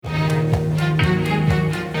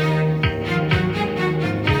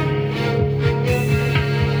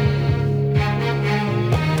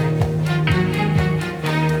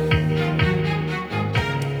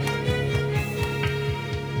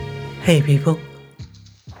Hey people,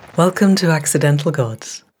 welcome to Accidental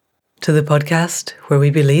Gods, to the podcast where we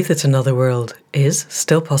believe that another world is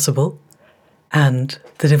still possible and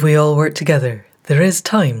that if we all work together, there is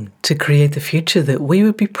time to create the future that we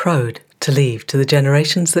would be proud to leave to the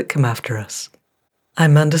generations that come after us.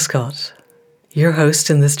 I'm Amanda Scott, your host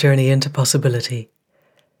in this journey into possibility,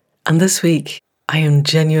 and this week I am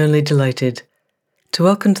genuinely delighted to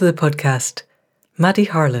welcome to the podcast Maddy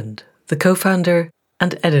Harland, the co-founder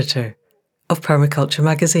and editor of Permaculture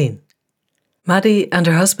magazine. Maddy and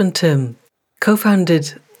her husband Tim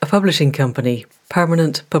co-founded a publishing company,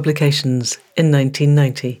 Permanent Publications, in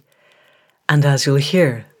 1990. And as you'll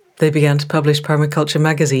hear, they began to publish Permaculture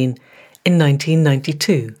magazine in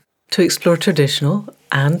 1992 to explore traditional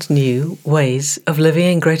and new ways of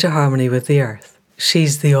living in greater harmony with the earth.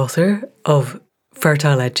 She's the author of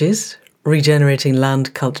Fertile Edges, Regenerating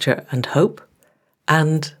Land, Culture and Hope,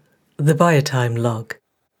 and The Biotime Log.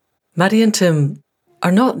 Maddy and Tim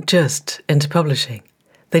are not just into publishing.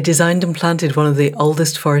 They designed and planted one of the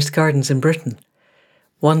oldest forest gardens in Britain.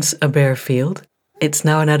 Once a bare field, it's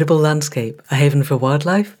now an edible landscape, a haven for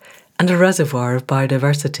wildlife, and a reservoir of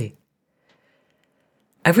biodiversity.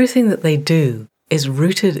 Everything that they do is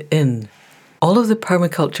rooted in all of the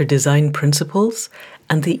permaculture design principles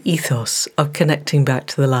and the ethos of connecting back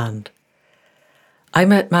to the land. I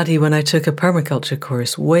met Maddy when I took a permaculture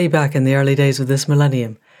course way back in the early days of this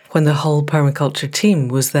millennium, when the whole permaculture team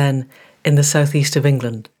was then in the southeast of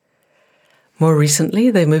England. More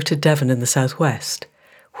recently, they moved to Devon in the southwest,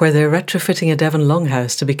 where they're retrofitting a Devon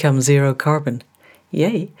longhouse to become zero carbon.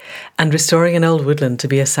 Yay! And restoring an old woodland to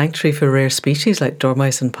be a sanctuary for rare species like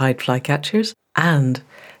dormice and pied flycatchers, and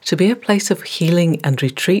to be a place of healing and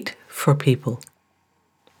retreat for people.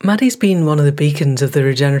 Maddy's been one of the beacons of the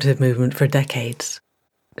regenerative movement for decades.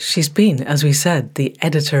 She's been, as we said, the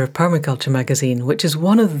editor of Permaculture magazine, which is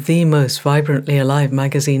one of the most vibrantly alive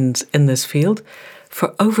magazines in this field,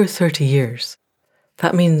 for over 30 years.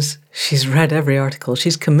 That means she's read every article,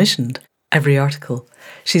 she's commissioned every article,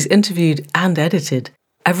 she's interviewed and edited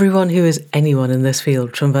everyone who is anyone in this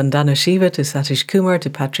field, from Vandana Shiva to Satish Kumar to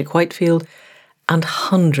Patrick Whitefield, and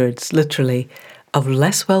hundreds, literally, of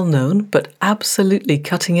less well-known but absolutely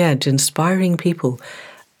cutting-edge, inspiring people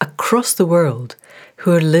across the world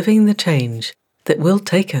who are living the change that will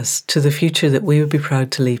take us to the future that we would be proud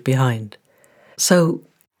to leave behind. So,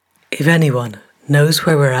 if anyone knows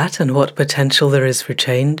where we're at and what potential there is for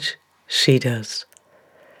change, she does.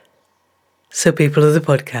 So, people of the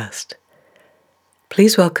podcast,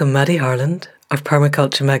 please welcome Maddy Harland of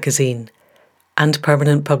Permaculture magazine and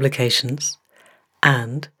Permanent Publications,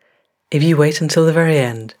 and if you wait until the very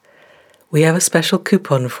end, we have a special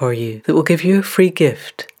coupon for you that will give you a free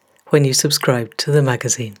gift when you subscribe to the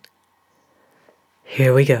magazine.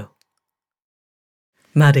 Here we go.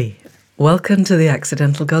 Maddy, welcome to the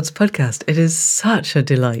Accidental Gods podcast. It is such a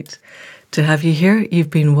delight to have you here. You've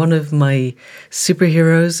been one of my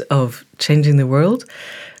superheroes of changing the world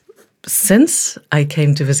since I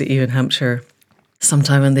came to visit you in Hampshire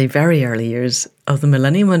sometime in the very early years of the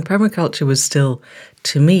millennium, when permaculture was still,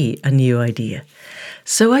 to me, a new idea.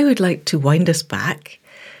 So I would like to wind us back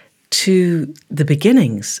to the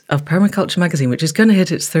beginnings of Permaculture magazine, which is going to hit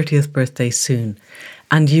its 30th birthday soon.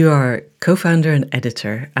 And you are co-founder and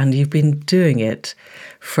editor, and you've been doing it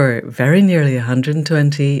for very nearly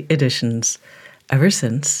 120 editions ever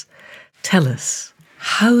since. Tell us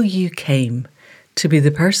how you came to be the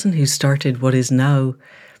person who started what is now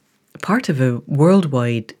part of a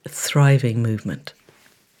worldwide thriving movement.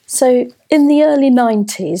 So in the early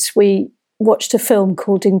 90s, we watched a film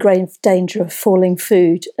called In Grave Danger of Falling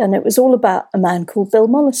Food, and it was all about a man called Bill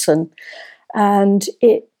Mollison, and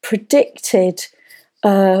it predicted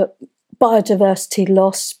biodiversity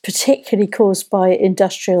loss, particularly caused by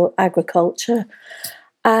industrial agriculture,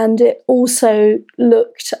 and it also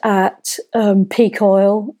looked at peak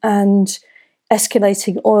oil and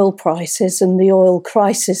escalating oil prices and the oil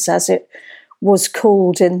crisis, as it was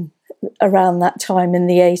called in around that time in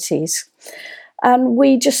the 80s. And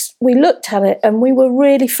we looked at it, and we were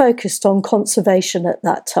really focused on conservation at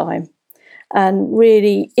that time, and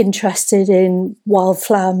really interested in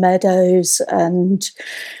wildflower meadows and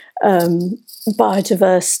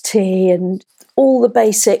biodiversity and all the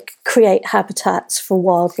basic create habitats for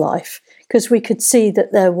wildlife, because we could see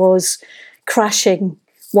that there was crashing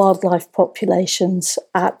wildlife populations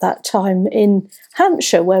at that time in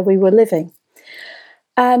Hampshire, where we were living.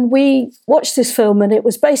 And we watched this film, and it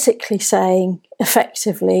was basically saying,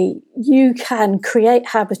 effectively, you can create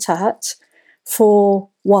habitat for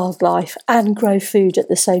wildlife and grow food at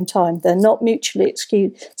the same time. They're not mutually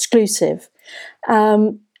exclusive.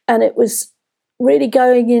 And it was really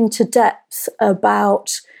going into depth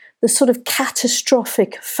about the sort of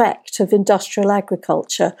catastrophic effect of industrial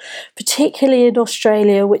agriculture, particularly in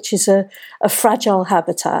Australia, which is a fragile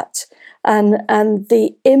habitat, and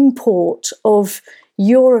the import of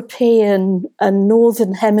European and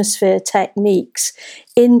Northern Hemisphere techniques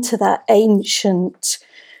into that ancient,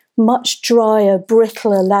 much drier,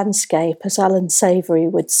 brittler landscape, as Alan Savory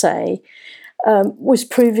would say, was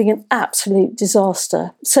proving an absolute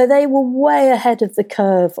disaster. So they were way ahead of the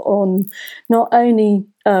curve on not only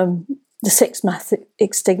the sixth mass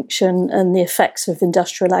extinction and the effects of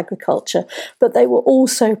industrial agriculture, but they were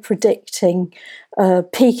also predicting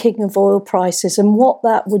peaking of oil prices and what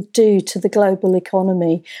that would do to the global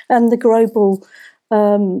economy and the global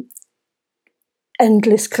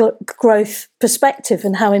endless growth perspective,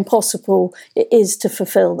 and how impossible it is to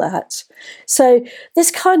fulfill that. So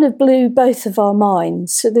this kind of blew both of our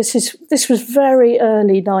minds. So this was very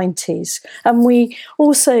early 90s, and we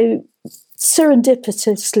also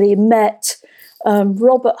serendipitously met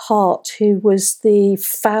Robert Hart, who was the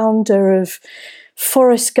founder of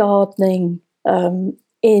forest gardening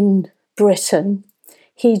in Britain.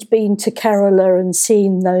 He'd been to Kerala and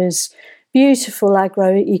seen those beautiful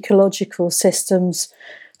agroecological systems,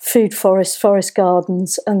 food forests, forest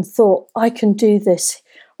gardens, and thought, I can do this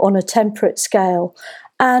on a temperate scale.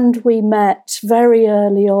 And we met very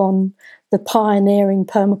early on the pioneering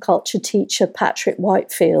permaculture teacher, Patrick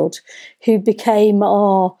Whitefield, who became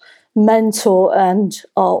our mentor and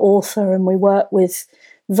our author, and we worked with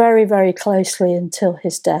very, very closely until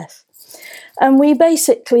his death. And we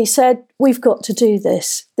basically said, we've got to do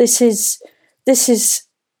this. This is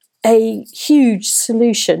a huge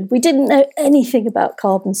solution. We didn't know anything about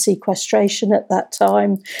carbon sequestration at that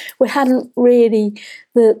time. We hadn't really,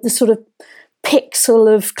 the sort of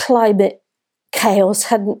pixel of climate chaos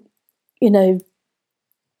hadn't,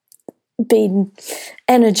 been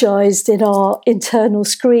energized in our internal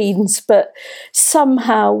screens, but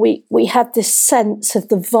somehow we had this sense of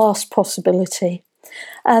the vast possibility.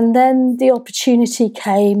 And then the opportunity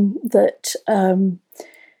came that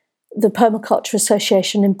the Permaculture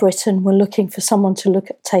Association in Britain were looking for someone to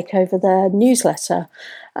take over their newsletter.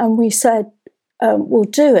 And we said, we'll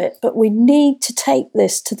do it, but we need to take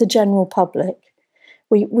this to the general public.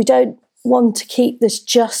 We don't want to keep this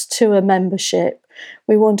just to a membership.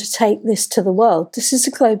 We want to take this to the world. This is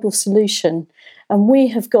a global solution, and we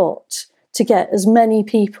have got to get as many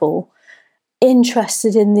people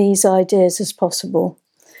interested in these ideas as possible.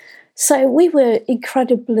 So we were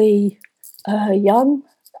incredibly young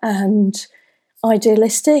and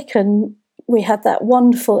idealistic, and we had that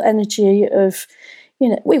wonderful energy of,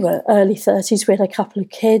 we were early 30s, we had a couple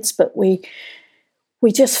of kids, but we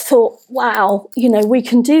just thought, wow, we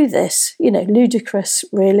can do this, ludicrous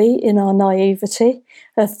really in our naivety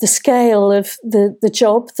of the scale of the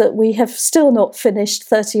job that we have still not finished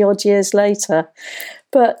 30 odd years later.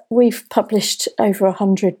 But we've published over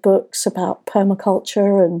 100 books about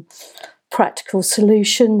permaculture and practical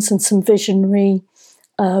solutions, and some visionary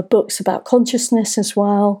books about consciousness as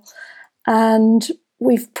well. And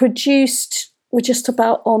we're just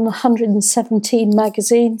about on 117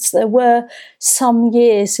 magazines. There were some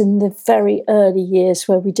years in the very early years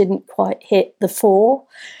where we didn't quite hit the 4.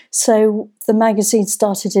 So the magazine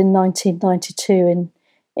started in 1992,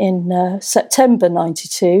 in September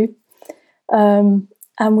 92.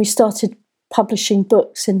 And we started publishing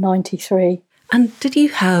books in 93. And did you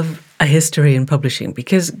have a history in publishing?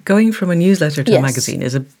 Because going from a newsletter to a magazine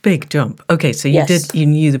is a big jump. Okay, so you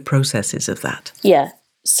knew the processes of that. Yeah.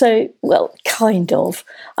 So, well, kind of.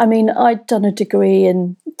 I mean, I'd done a degree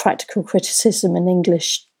in practical criticism and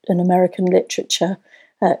English and American literature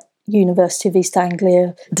at University of East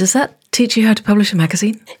Anglia. Does that teach you how to publish a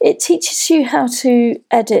magazine? It teaches you how to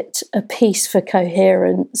edit a piece for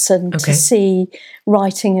coherence and to see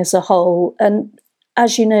writing as a whole. And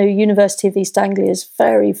as you know, University of East Anglia is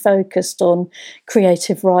very focused on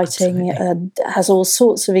creative writing. Absolutely. And has all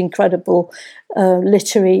sorts of incredible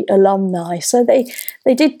literary alumni. So they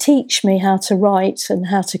did teach me how to write and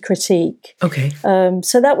how to critique. Okay.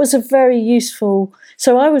 So that was a very useful...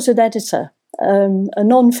 So I was an editor, a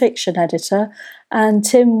non-fiction editor, and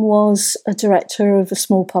Tim was a director of a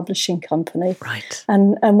small publishing company. Right.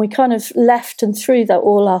 And we kind of left and threw that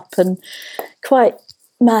all up and quite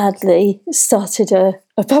madly started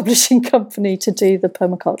a publishing company to do the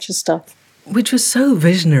permaculture stuff. Which was so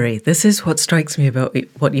visionary. This is what strikes me about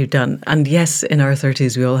what you've done. And yes, in our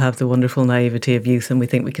 30s, we all have the wonderful naivety of youth and we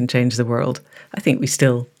think we can change the world. I think we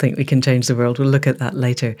still think we can change the world. We'll look at that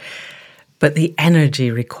later. But the energy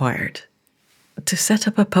required to set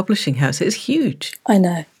up a publishing house is huge. I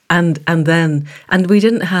know. And we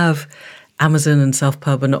didn't have Amazon and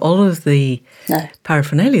Self-Pub and all of the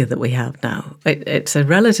paraphernalia that we have now. It's a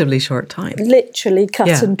relatively short time. Literally cut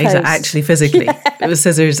and paste. Exactly, actually, physically. It was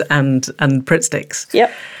scissors and Pritt sticks.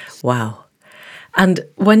 Yep. Wow. And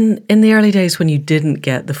when in the early days when you didn't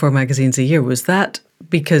get the 4 magazines a year, was that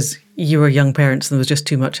because you were young parents and there was just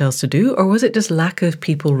too much else to do? Or was it just lack of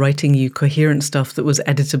people writing you coherent stuff that was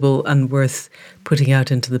editable and worth putting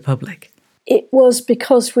out into the public? It was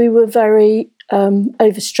because we were very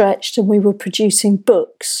overstretched and we were producing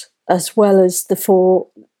books as well as the 4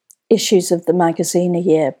 issues of the magazine a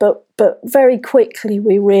year. But very quickly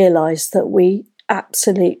we realised that we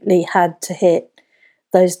absolutely had to hit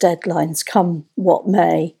those deadlines come what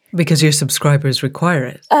may. Because your subscribers require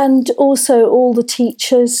it. And also all the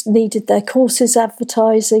teachers needed their courses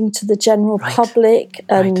advertising to the general public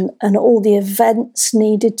and all the events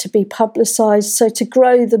needed to be publicised. So to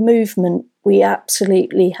grow the movement, we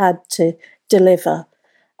absolutely had to deliver.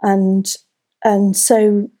 And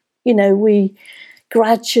so, we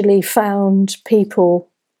gradually found people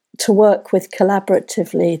to work with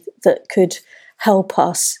collaboratively that could help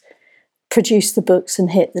us produce the books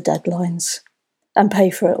and hit the deadlines and pay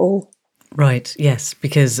for it all. Right, yes,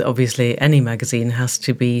 because obviously any magazine has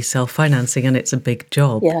to be self-financing and it's a big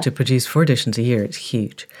job to produce 4 editions a year. It's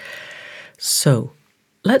huge. So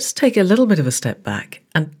let's take a little bit of a step back.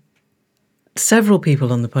 And several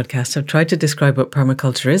people on the podcast have tried to describe what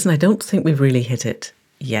permaculture is, and I don't think we've really hit it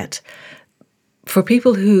yet. For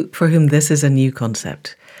people for whom this is a new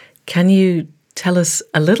concept, can you tell us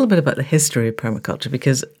a little bit about the history of permaculture?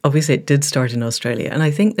 Because obviously it did start in Australia. And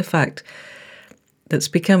I think the fact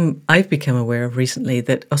I've become aware of recently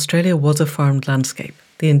that Australia was a farmed landscape.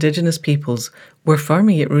 The indigenous peoples were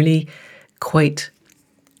farming it really quite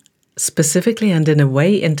specifically and in a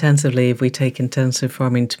way intensively, if we take intensive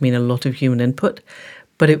farming to mean a lot of human input.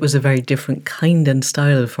 But it was a very different kind and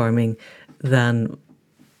style of farming than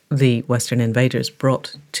the Western invaders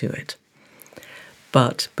brought to it.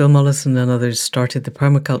 But Bill Mollison and others started the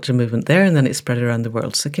permaculture movement there, and then it spread around the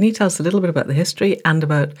world. So can you tell us a little bit about the history and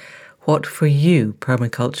about what for you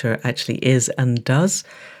permaculture actually is and does,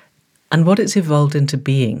 and what it's evolved into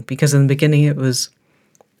being? Because in the beginning it was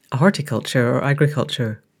a horticulture or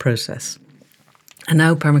agriculture process. And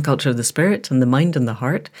now permaculture of the spirit and the mind and the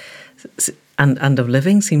heart and of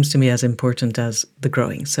living seems to me as important as the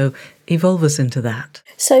growing. So evolve us into that.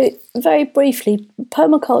 So very briefly,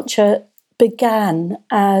 permaculture began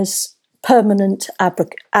as permanent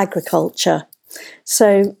agriculture.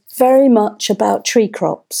 So very much about tree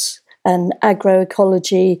crops and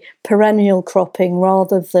agroecology, perennial cropping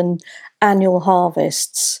rather than annual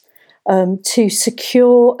harvests, to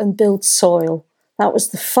secure and build soil. That was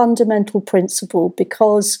the fundamental principle,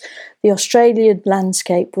 because the Australian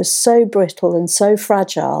landscape was so brittle and so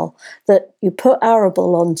fragile that you put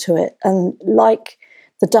arable onto it, and like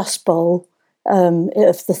the Dust Bowl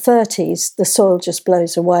of the 30s, the soil just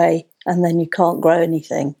blows away and then you can't grow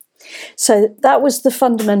anything. So that was the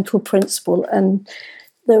fundamental principle. And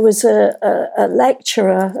there was a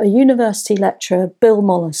lecturer, a university lecturer, Bill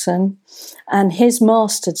Mollison, and his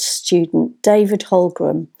master's student, David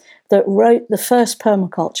Holgram, that wrote the first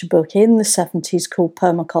permaculture book in the 70s called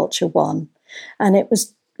Permaculture 1. And it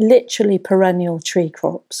was literally perennial tree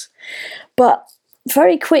crops. But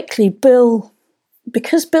very quickly,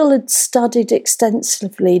 because Bill had studied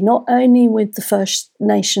extensively, not only with the First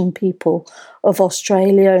Nation people of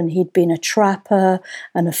Australia, and he'd been a trapper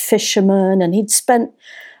and a fisherman, and he'd spent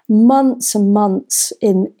months and months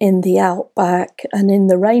in the outback and in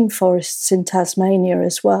the rainforests in Tasmania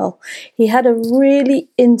as well. He had a really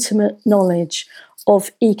intimate knowledge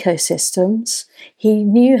of ecosystems. He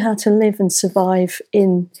knew how to live and survive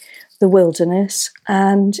in the wilderness,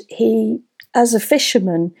 and as a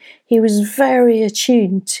fisherman, he was very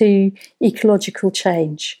attuned to ecological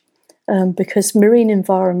change, because marine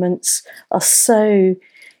environments are so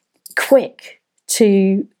quick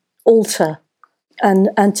to alter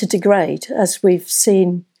and to degrade, as we've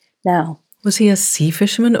seen now. Was he a sea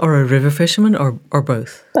fisherman or a river fisherman or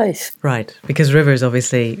both? Both. Right, because rivers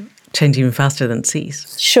obviously change even faster than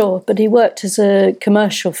seas. Sure, but he worked as a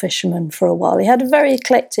commercial fisherman for a while. He had a very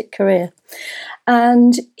eclectic career.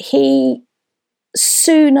 And he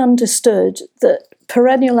soon understood that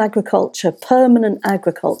perennial agriculture, permanent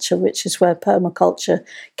agriculture, which is where permaculture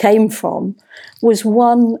came from, was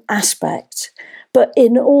one aspect. But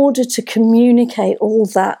in order to communicate all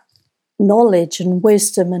that knowledge and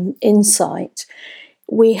wisdom and insight,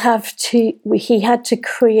 he had to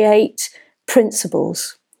create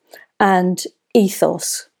principles and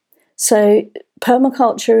ethos. So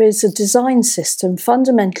permaculture is a design system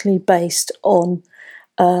fundamentally based on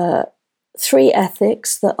 3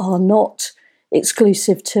 ethics that are not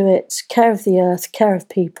exclusive to it: care of the earth, care of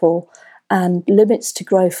people, and limits to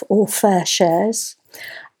growth or fair shares.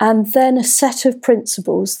 And then a set of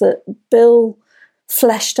principles that Bill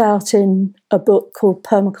fleshed out in a book called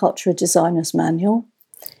Permaculture: A Designer's Manual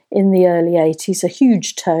in the early 80s, a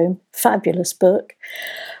huge tome, fabulous book.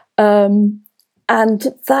 And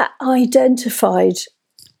that identified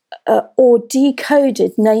or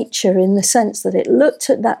decoded nature in the sense that it looked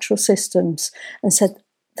at natural systems and said,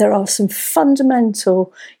 there are some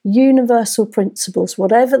fundamental universal principles,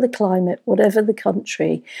 whatever the climate, whatever the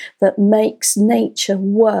country, that makes nature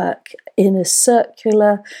work in a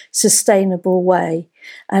circular, sustainable way.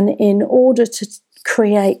 And in order to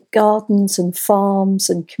create gardens and farms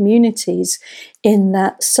and communities in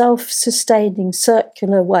that self-sustaining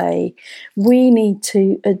circular way, we need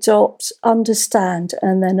to adopt, understand,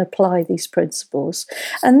 and then apply these principles.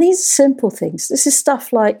 And these are simple things. This is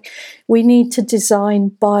stuff like we need to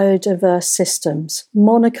design biodiverse systems.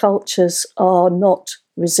 Monocultures are not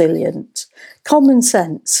resilient. Common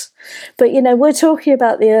sense. But, we're talking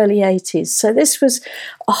about the early 80s. So this was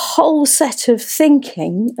a whole set of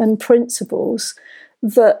thinking and principles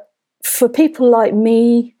that for people like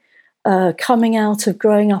me, coming out of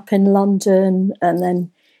growing up in London and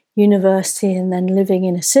then university and then living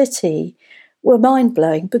in a city, were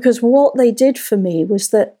mind-blowing, because what they did for me was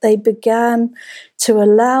that they began to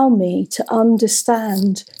allow me to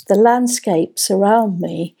understand the landscapes around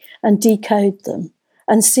me and decode them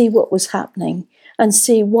and see what was happening and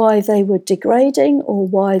see why they were degrading or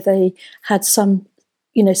why they had some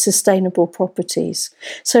sustainable properties.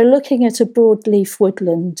 So looking at a broadleaf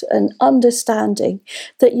woodland and understanding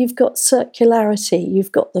that you've got circularity,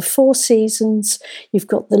 you've got the 4 seasons, you've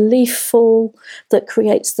got the leaf fall that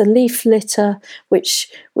creates the leaf litter,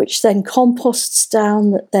 which then composts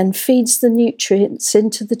down, that then feeds the nutrients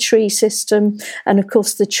into the tree system. And of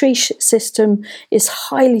course, the tree system is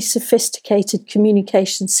highly sophisticated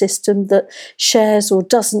communication system that shares or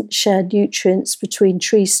doesn't share nutrients between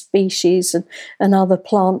tree species and other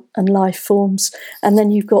plant and life forms. And then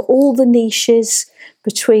you've got all the niches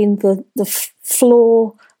between the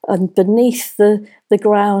floor and beneath the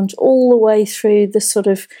ground, all the way through the sort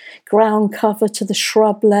of ground cover to the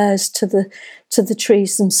shrub layers to the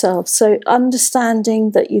trees themselves. So understanding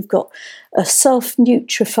that you've got a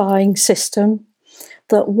self-nutrifying system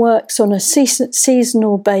that works on a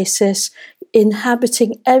seasonal basis,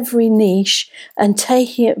 inhabiting every niche and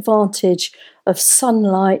taking advantage of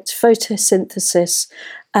sunlight, photosynthesis,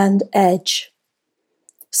 and edge.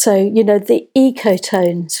 So, the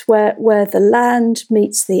ecotones, where the land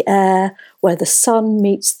meets the air, where the sun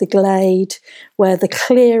meets the glade, where the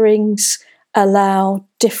clearings allow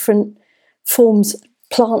different forms of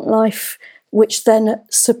plant life, which then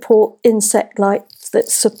support insect life, that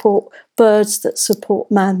support birds, that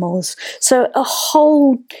support mammals. So a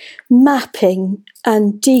whole mapping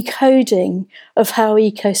and decoding of how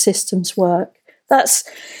ecosystems work. That's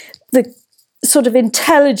the sort of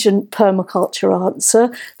intelligent permaculture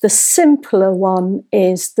answer. The simpler one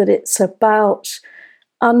is that it's about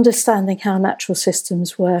understanding how natural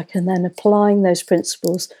systems work and then applying those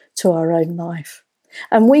principles to our own life.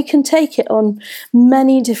 And we can take it on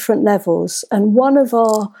many different levels. And one of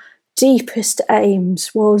our deepest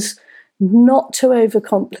aims was not to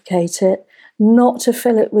overcomplicate it, not to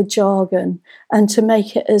fill it with jargon, and to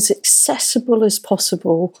make it as accessible as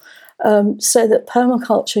possible, so that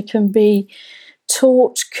permaculture can be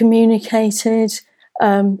taught, communicated,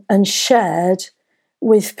 and shared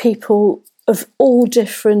with people of all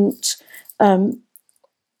different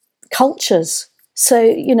cultures.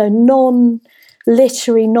 So,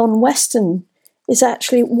 non-literary, non-Western is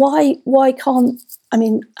actually why can't,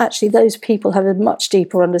 actually those people have a much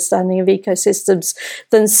deeper understanding of ecosystems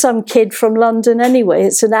than some kid from London anyway.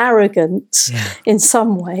 It's an arrogance in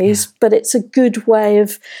some ways, but it's a good way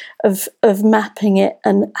of mapping it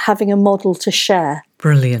and having a model to share.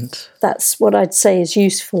 Brilliant. That's what I'd say is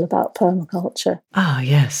useful about permaculture. Ah,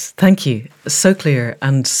 yes. Thank you. So clear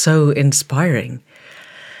and so inspiring.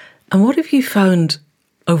 And what have you found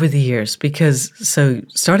over the years? Because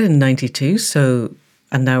started in 92,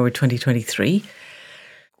 and now we're 2023.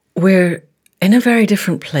 We're in a very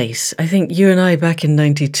different place. I think you and I back in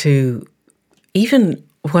 92, even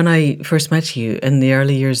when I first met you in the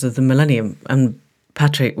early years of the millennium, and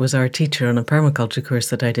Patrick was our teacher on a permaculture course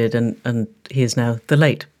that I did, and he is now the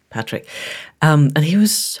late Patrick. And he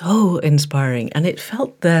was so inspiring. And it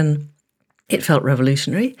felt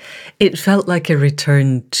revolutionary. It felt like a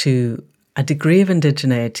return to a degree of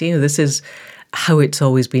indigeneity. This is how it's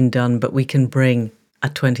always been done, but we can bring a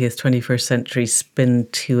 20th, 21st century spin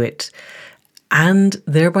to it and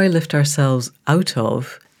thereby lift ourselves out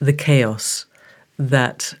of the chaos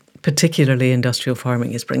that particularly industrial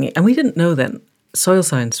farming is bringing. And we didn't know then. Soil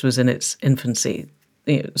science was in its infancy.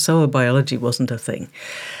 Soil biology wasn't a thing.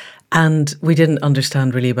 And we didn't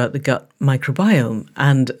understand really about the gut microbiome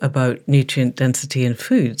and about nutrient density in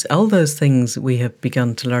foods. All those things we have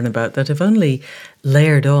begun to learn about that have only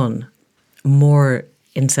layered on more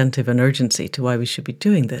incentive and urgency to why we should be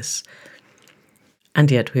doing this. And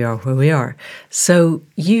yet we are where we are. So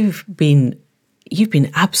you've been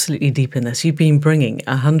absolutely deep in this. You've been bringing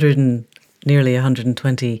nearly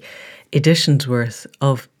 120 editions worth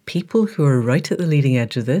of people who are right at the leading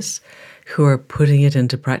edge of this, who are putting it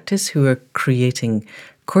into practice, who are creating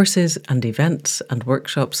courses and events and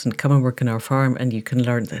workshops and come and work in our farm and you can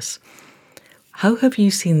learn this. How have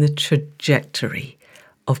you seen the trajectory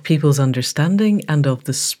of people's understanding and of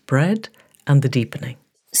the spread and the deepening?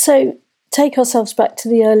 So take ourselves back to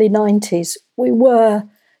the early 90s. We were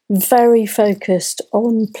very focused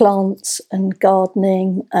on plants and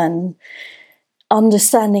gardening and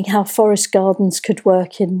understanding how forest gardens could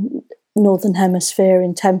work in Northern Hemisphere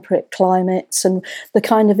in temperate climates and the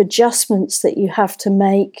kind of adjustments that you have to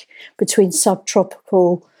make between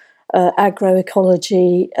subtropical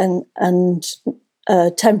agroecology and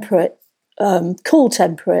temperate, cool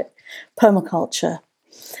temperate permaculture.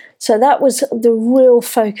 So that was the real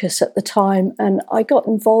focus at the time. And I got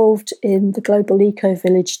involved in the Global Eco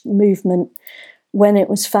Village movement when it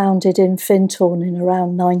was founded in Findhorn in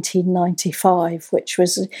around 1995, which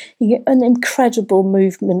was an incredible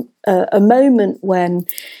movement, a moment when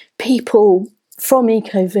people from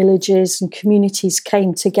eco-villages and communities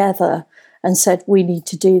came together and said, we need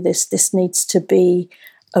to do this. This needs to be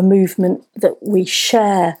a movement that we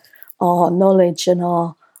share our knowledge and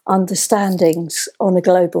our understandings on a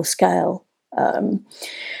global scale. And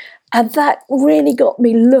that really got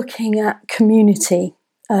me looking at community.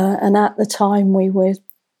 And at the time, we were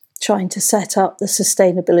trying to set up the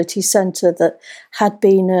Sustainability Centre that had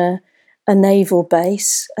been a naval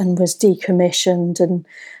base and was decommissioned and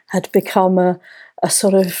had become a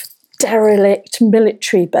sort of derelict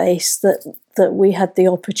military base that we had the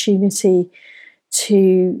opportunity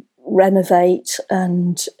to renovate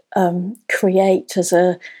and create as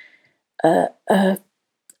a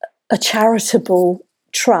charitable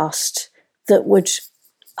trust that would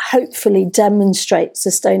hopefully demonstrate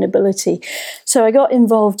sustainability. So I got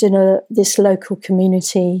involved in this local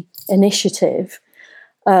community initiative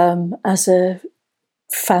as a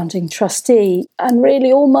founding trustee, and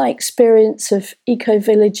really all my experience of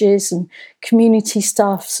eco-villages and community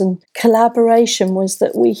stuffs and collaboration was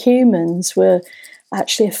that we humans were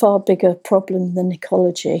actually a far bigger problem than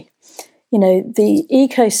ecology. The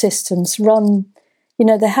ecosystems run,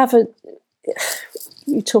 they have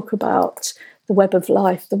you talk about the web of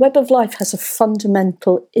life. The web of life has a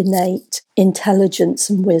fundamental innate intelligence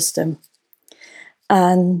and wisdom.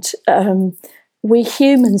 And we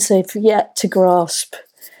humans have yet to grasp,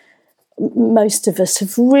 most of us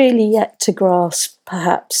have really yet to grasp,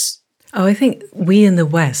 perhaps. Oh, I think we in the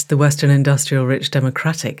West, the Western industrial rich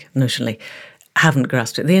democratic, notionally, haven't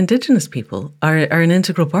grasped it. The indigenous people are an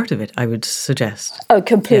integral part of it, I would suggest. Oh,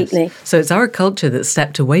 completely. Yes. So it's our culture that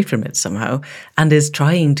stepped away from it somehow and is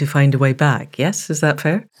trying to find a way back. Yes, is that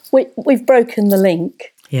fair? We've broken the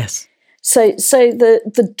link. Yes. So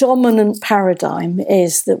the dominant paradigm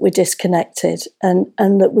is that we're disconnected and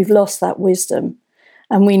that we've lost that wisdom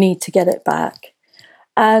and we need to get it back.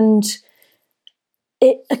 And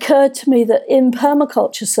it occurred to me that in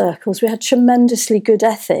permaculture circles, we had tremendously good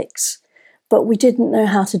ethics, but we didn't know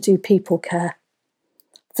how to do people care.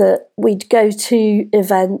 That we'd go to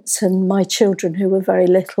events and my children who were very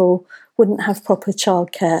little wouldn't have proper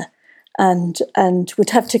childcare and would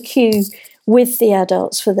have to queue with the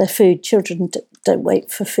adults for their food. Children don't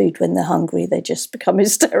wait for food when they're hungry, they just become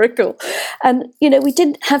hysterical. And, we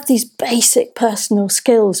didn't have these basic personal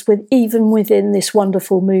skills even within this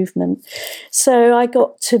wonderful movement. So I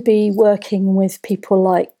got to be working with people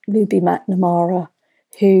like Luby McNamara,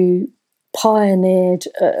 who pioneered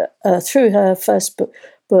through her first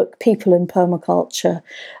book, People in Permaculture,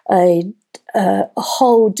 a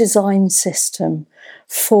whole design system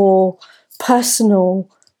for personal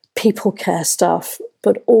people care stuff,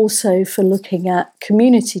 but also for looking at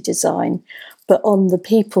community design, but on the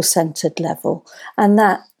people-centred level. And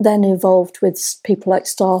that then evolved with people like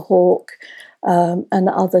Starhawk and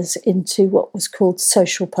others into what was called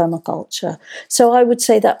social permaculture. So I would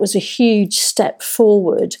say that was a huge step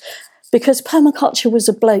forward, because permaculture was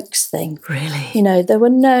a bloke's thing. Really? There were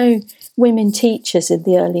no women teachers in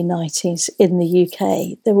the early 90s in the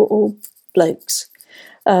UK. They were all blokes.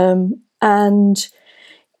 And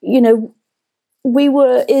we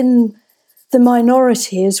were in the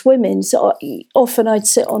minority as women. So often I'd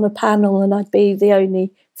sit on a panel and I'd be the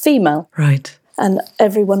only female. Right. And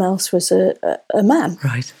everyone else was a man.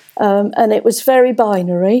 Right. And it was very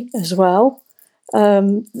binary as well.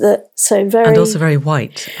 And also very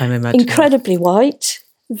white, I'm imagining. Incredibly white,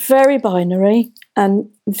 very binary, and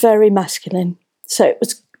very masculine. So it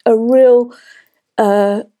was a real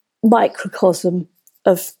microcosm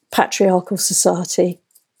of patriarchal society,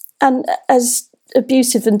 and as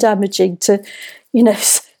abusive and damaging to,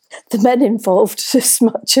 the men involved as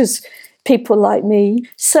much as people like me.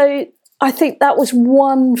 So I think that was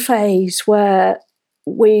one phase where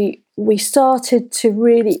we started to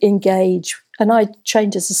really engage. And I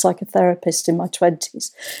trained as a psychotherapist in my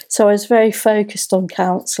 20s. So I was very focused on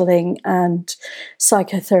counselling and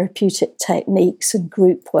psychotherapeutic techniques and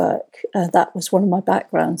group work. That was one of my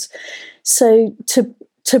backgrounds. So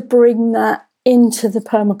to bring that into the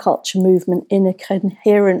permaculture movement in a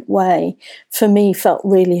coherent way, for me, felt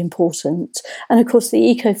really important. And of course, the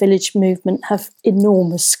eco-village movement have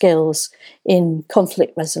enormous skills in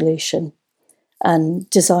conflict resolution and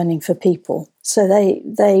designing for people. So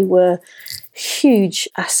they were huge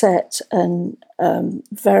asset and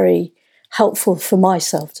very helpful for my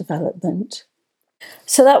self-development.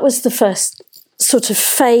 So that was the first sort of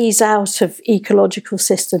phase out of ecological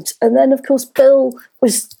systems. And then, of course, Bill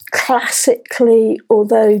was classically,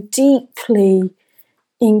 although deeply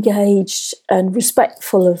engaged and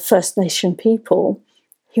respectful of First Nation people,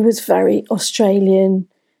 he was very Australian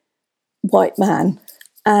white man.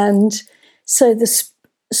 And so the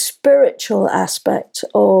spiritual aspect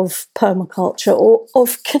of permaculture, or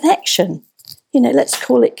of connection, let's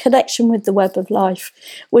call it connection with the web of life,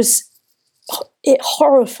 it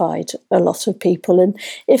horrified a lot of people. And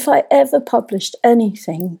if I ever published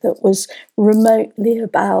anything that was remotely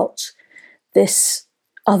about this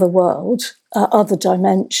other world, other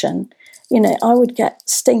dimension, I would get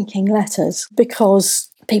stinking letters, because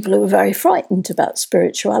people who were very frightened about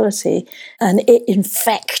spirituality and it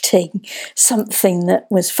infecting something that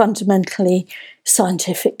was fundamentally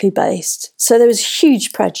scientifically based. So there was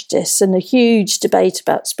huge prejudice and a huge debate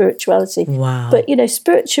about spirituality. Wow. But,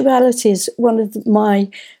 spirituality is one of my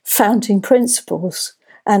founding principles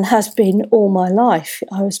and has been all my life.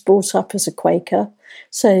 I was brought up as a Quaker,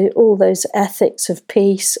 so all those ethics of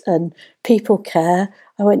peace and people care.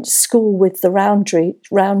 I went to school with the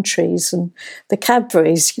Roundtrees and the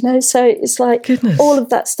Cadburys, so it's like Goodness. All of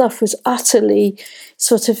that stuff was utterly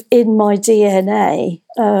sort of in my DNA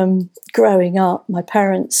growing up. My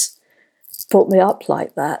parents brought me up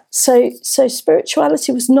like that. So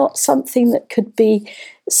spirituality was not something that could be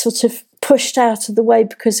sort of pushed out of the way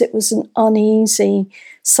because it was an uneasy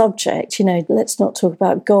subject. Let's not talk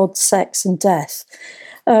about God, sex and death.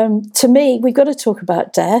 To me, we've got to talk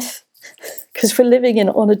about death, because we're living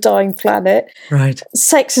on a dying planet. Right.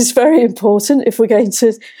 Sex is very important if we're going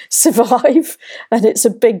to survive, and it's a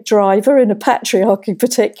big driver in a patriarchy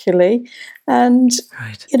particularly. And,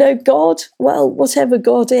 right. God, well, whatever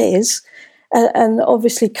God is, and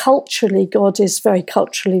obviously culturally, God is very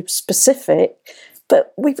culturally specific,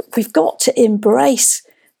 but we've got to embrace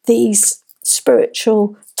these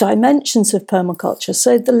spiritual dimensions of permaculture.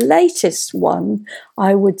 So the latest one,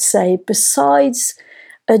 I would say, besides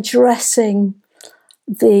addressing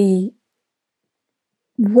the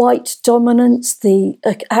white dominance, the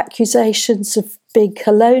accusations of being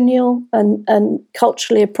colonial and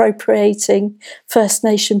culturally appropriating First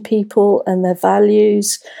Nation people and their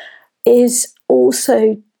values, is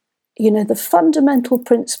also, the fundamental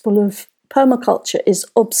principle of permaculture is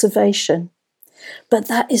observation. But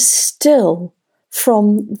that is still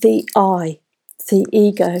from the I, the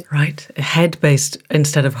ego. Right, head-based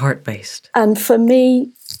instead of heart-based. And for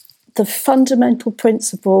me, the fundamental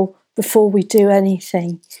principle before we do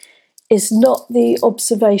anything is not the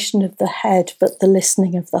observation of the head, but the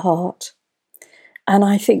listening of the heart. And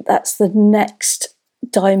I think that's the next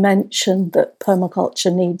dimension that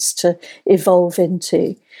permaculture needs to evolve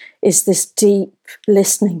into, is this deep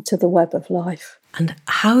listening to the web of life. And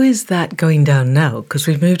how is that going down now? Because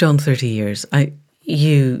we've moved on 30 years.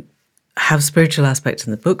 You have spiritual aspects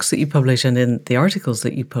in the books that you publish and in the articles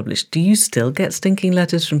that you publish. Do you still get stinking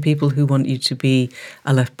letters from people who want you to be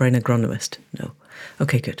a left-brain agronomist? No.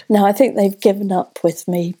 Okay, good. No, I think they've given up with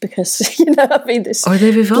me because, this or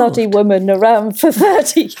they've evolved. Bloody woman around for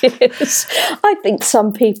 30 years. I think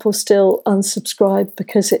some people still unsubscribe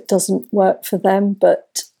because it doesn't work for them,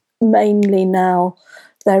 but mainly now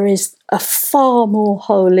there is a far more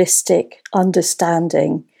holistic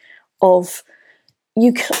understanding of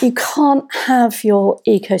you can't have your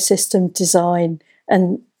ecosystem design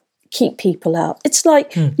and keep people out. It's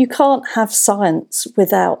like you can't have science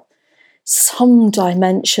without some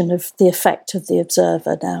dimension of the effect of the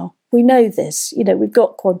observer now. We know this, we've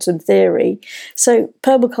got quantum theory. So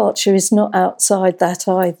permaculture is not outside that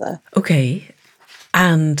either. Okay.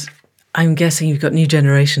 And I'm guessing you've got new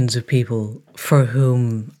generations of people for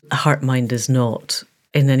whom heart-mind is not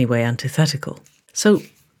in any way antithetical. So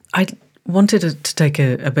I wanted to take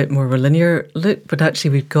a bit more of a linear look, but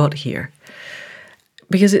actually we've got here.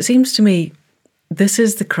 Because it seems to me this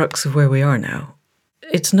is the crux of where we are now.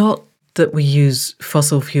 It's not that we use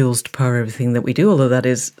fossil fuels to power everything that we do, although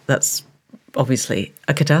that's obviously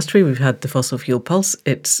a catastrophe. We've had the fossil fuel pulse.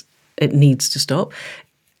 It needs to stop.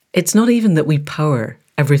 It's not even that we power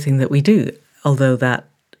everything that we do, although that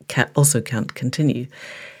also can't continue.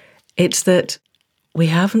 It's that we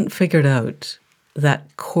haven't figured out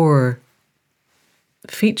that core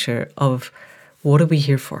feature of what are we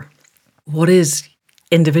here for? What is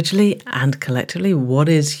individually and collectively, what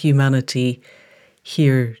is humanity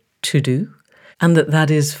here to do? And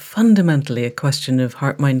that is fundamentally a question of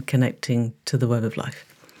heart-mind connecting to the web of life.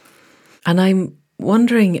 And I'm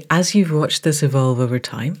wondering, as you've watched this evolve over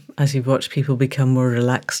time, as you've watched people become more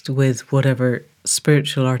relaxed with whatever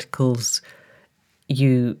spiritual articles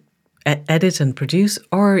you edit and produce,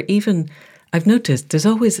 or even, I've noticed there's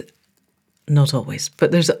always, not always,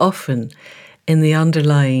 but there's often in the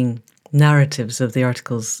underlying narratives of the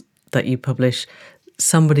articles that you publish,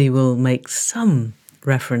 somebody will make some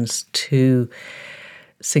reference to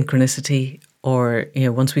synchronicity, or,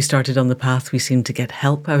 once we started on the path, we seemed to get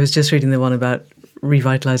help. I was just reading the one about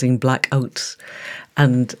revitalizing black oats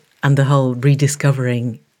and the whole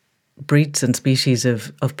rediscovering breeds and species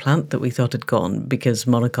of plant that we thought had gone because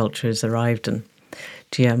monocultures arrived and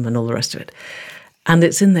GM and all the rest of it. And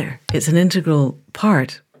it's in there. It's an integral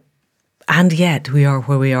part. And yet we are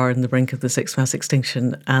where we are in the brink of the sixth mass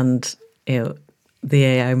extinction, and, the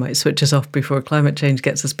AI might switch us off before climate change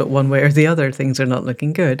gets us, but one way or the other, things are not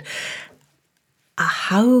looking good.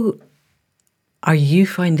 How are you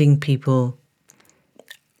finding people,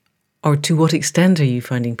 or to what extent are you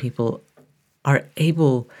finding people are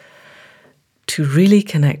able to really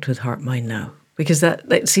connect with heart-mind now? Because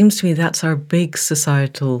it seems to me that's our big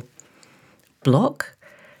societal block.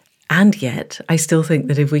 And yet, I still think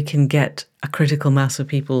that if we can get a critical mass of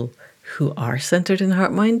people who are centred in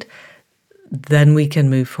heart-mind, then we can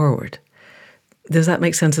move forward. Does that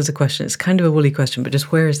make sense as a question? It's kind of a woolly question, but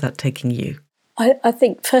just where is that taking you? I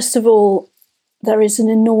think, first of all, there is an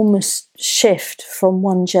enormous shift from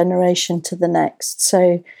one generation to the next.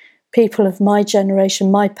 So people of my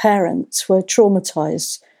generation, my parents, were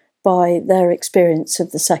traumatised by their experience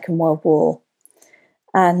of the Second World War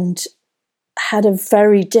and had a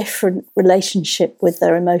very different relationship with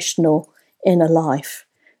their emotional inner life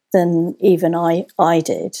than even I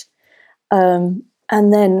did. And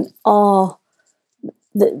then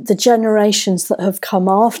the generations that have come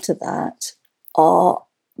after that are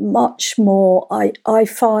much more, I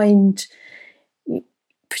find,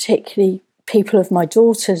 particularly people of my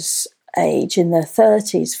daughter's age, in their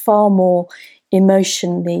 30s, far more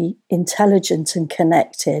emotionally intelligent and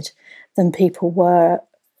connected than people were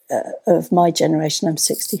of my generation. I'm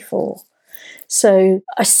 64. So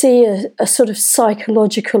I see a sort of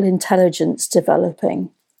psychological intelligence developing,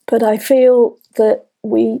 but I feel that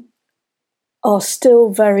we are still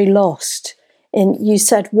very lost in, you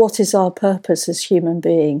said, what is our purpose as human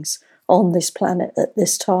beings on this planet at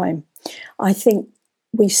this time? I think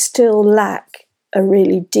we still lack a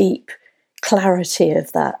really deep clarity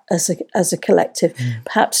of that as a collective.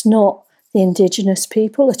 Perhaps not the indigenous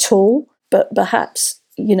people at all, but perhaps,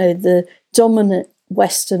 the dominant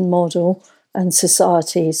Western model and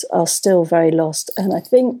societies are still very lost. And I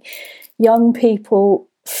think young people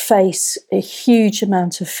face a huge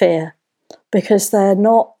amount of fear because they're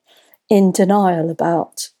not in denial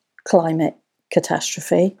about climate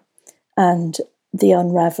catastrophe and the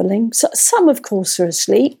unravelling. So some, of course, are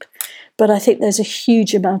asleep, but I think there's a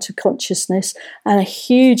huge amount of consciousness and a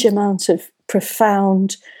huge amount of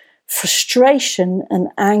profound frustration and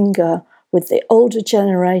anger with the older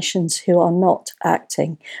generations who are not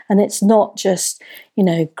acting. And it's not just,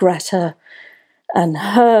 Greta and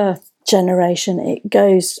her generation. It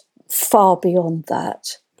goes far beyond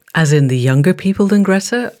that. As in the younger people than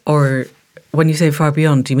Greta? Or when you say far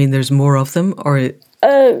beyond, do you mean there's more of them? Or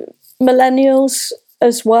millennials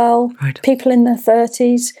as well, right. People in their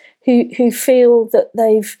 30s who feel that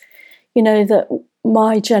they've, that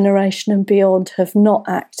my generation and beyond have not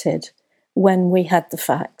acted when we had the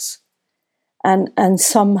facts. And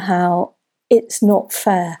somehow it's not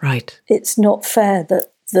fair. Right. It's not fair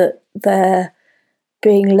that their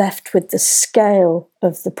being left with the scale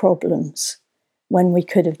of the problems when we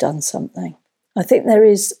could have done something. I think there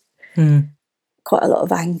is quite a lot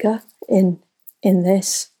of anger in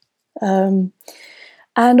this. And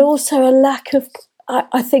also a lack of,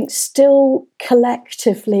 I think still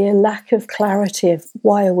collectively, a lack of clarity of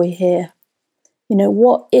why are we here? You know,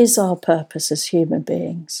 what is our purpose as human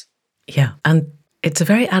beings? Yeah, and it's a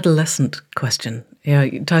very adolescent question. Yeah,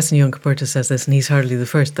 Tyson Yunkaporta says this, and he's hardly the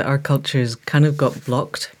first, that our cultures kind of got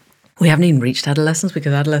blocked. We haven't even reached adolescence,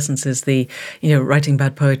 because adolescence is the, writing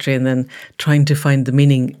bad poetry and then trying to find the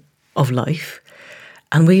meaning of life.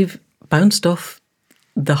 And we've bounced off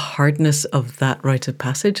the hardness of that rite of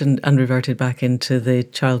passage and reverted back into the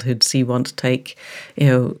childhood see, want, take,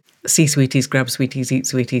 see sweeties, grab sweeties, eat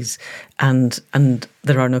sweeties, and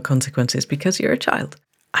there are no consequences because you're a child.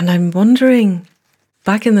 And I'm wondering,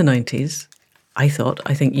 back in the 90s, I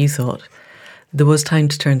think you thought, there was time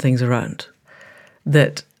to turn things around.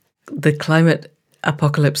 That the climate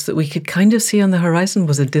apocalypse that we could kind of see on the horizon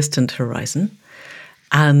was a distant horizon.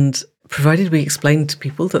 And provided we explained to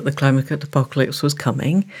people that the climate apocalypse was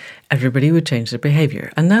coming, everybody would change their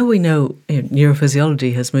behaviour. And now we know,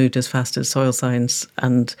 neurophysiology has moved as fast as soil science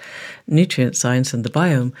and nutrient science and the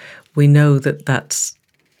biome. We know that that's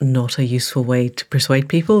not a useful way to persuade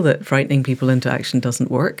people, that frightening people into action doesn't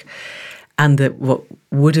work, and that what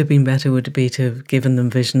would have been better would be to have given them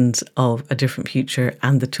visions of a different future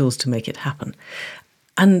and the tools to make it happen.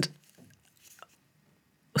 And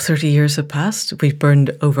 30 years have passed. We've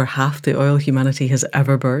burned over half the oil humanity has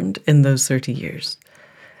ever burned in those 30 years.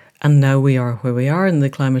 And now we are where we are, and the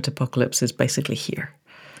climate apocalypse is basically here.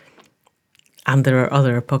 And there are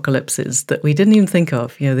other apocalypses that we didn't even think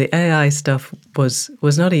of. The AI stuff was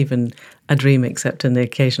not even a dream, except in the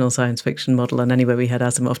occasional science fiction model. And anyway, we had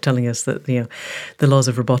Asimov telling us that, the laws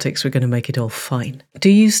of robotics were going to make it all fine.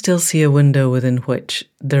 Do you still see a window within which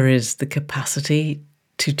there is the capacity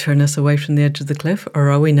to turn us away from the edge of the cliff?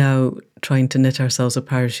 Or are we now trying to knit ourselves a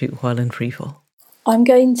parachute while in freefall? I'm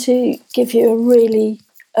going to give you a really,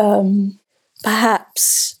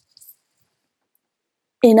 perhaps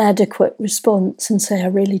inadequate response and say I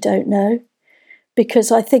really don't know,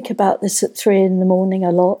 because I think about this at 3 a.m.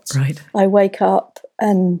 a lot. Right. I wake up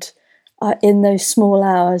and in those small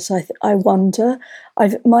hours I wonder.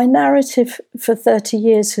 My narrative for 30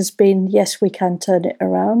 years has been, yes, we can turn it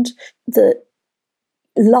around, that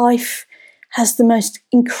life has the most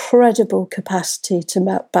incredible capacity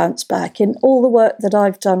to bounce back. In all the work that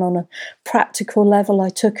I've done on a practical level, I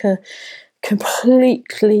took a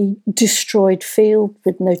completely destroyed field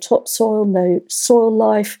with no topsoil, no soil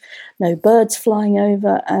life, no birds flying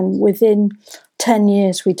over, and within 10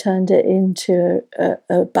 years we turned it into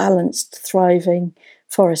a balanced, thriving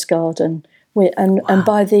forest garden. And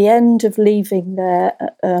by the end of leaving there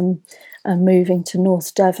and moving to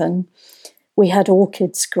North Devon, we had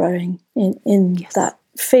orchids growing in yes. that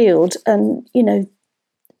field. And, in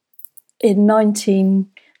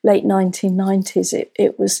late 1990s,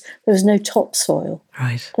 there was no topsoil,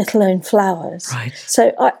 right, let alone flowers. Right.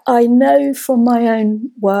 So I know from my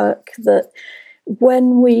own work that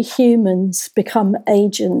when we humans become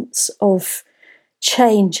agents of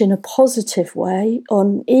change in a positive way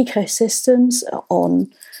on ecosystems,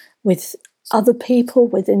 with other people,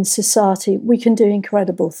 within society, we can do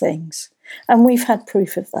incredible things. And we've had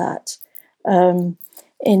proof of that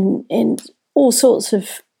in all sorts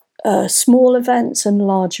of small events and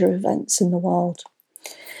larger events in the world.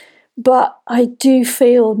 But I do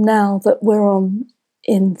feel now that we're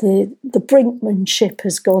in the brinkmanship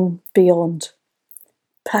has gone beyond,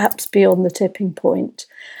 perhaps beyond the tipping point.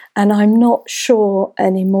 And I'm not sure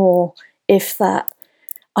anymore if that,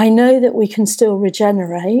 I know that we can still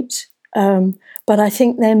regenerate, but I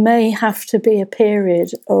think there may have to be a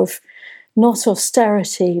period of not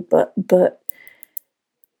austerity, but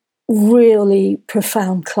really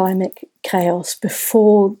profound climate chaos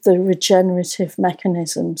before the regenerative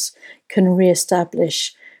mechanisms can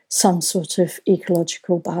re-establish some sort of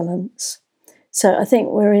ecological balance. So I think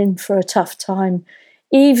we're in for a tough time,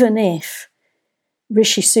 even if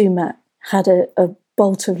Rishi Sunak had a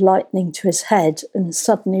bolt of lightning to his head and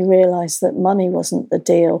suddenly realised that money wasn't the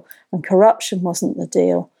deal and corruption wasn't the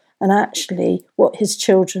deal, and actually what his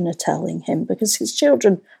children are telling him, because his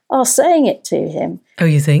children are saying it to him. Oh,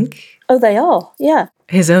 you think? Oh, they are, yeah.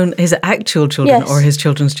 His actual children, yes. Or his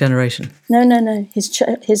children's generation? No.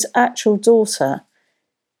 His actual daughter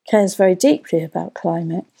cares very deeply about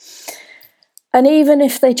climate. And even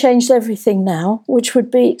if they changed everything now, which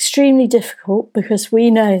would be extremely difficult because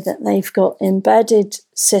we know that they've got embedded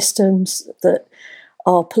systems, that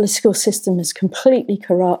our political system is completely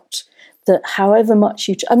corrupt, that however much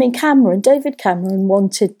David Cameron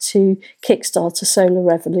wanted to kickstart a solar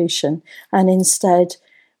revolution, and instead,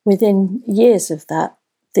 within years of that,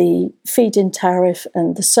 the feed-in tariff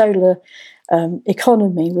and the solar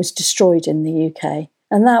economy was destroyed in the UK.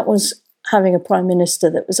 And that was having a prime minister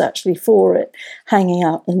that was actually for it, hanging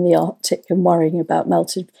out in the Arctic and worrying about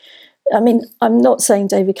melted. I'm not saying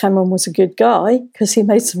David Cameron was a good guy, because he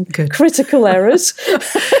made some critical errors.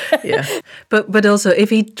 Yeah. But also, if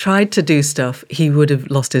he tried to do stuff, he would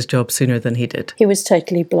have lost his job sooner than he did. He was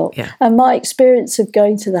totally blocked. Yeah. And my experience of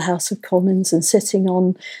going to the House of Commons and sitting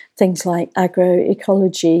on things like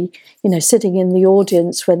agroecology, sitting in the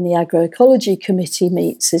audience when the agroecology committee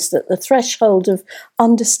meets, is that the threshold of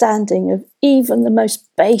understanding of even the most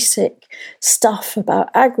basic stuff about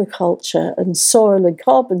agriculture and soil and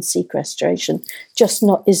carbon sequestration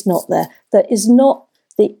is not there. There is not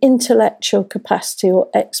the intellectual capacity or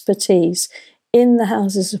expertise in the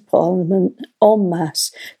Houses of Parliament en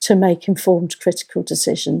masse to make informed critical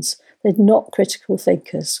decisions. They're not critical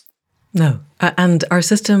thinkers. No, and our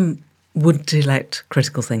system wouldn't elect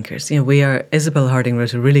critical thinkers. Isabel Harding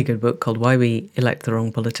wrote a really good book called Why We Elect the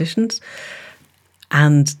Wrong Politicians,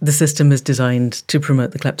 and the system is designed to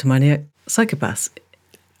promote the kleptomaniac psychopaths,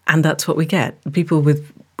 and that's what we get. People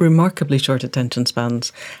with remarkably short attention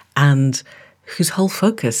spans and whose whole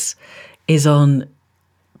focus is on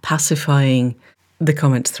pacifying the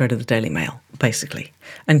comments thread of the Daily Mail, basically,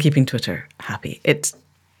 and keeping Twitter happy. It's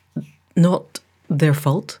not their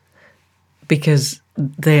fault, because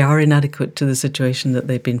they are inadequate to the situation that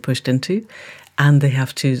they've been pushed into, and they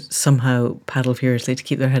have to somehow paddle furiously to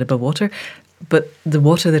keep their head above water. But the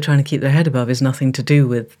water they're trying to keep their head above is nothing to do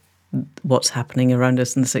with what's happening around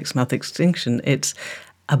us in the sixth mass extinction. It's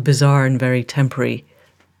a bizarre and very temporary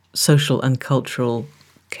social and cultural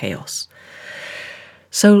chaos.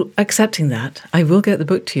 So, accepting that, I will get the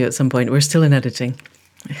book to you at some point. We're still in editing.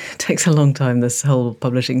 It takes a long time, this whole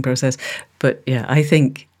publishing process. But yeah, I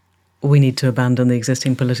think we need to abandon the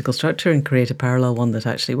existing political structure and create a parallel one that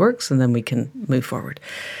actually works, and then we can move forward.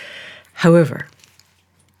 However,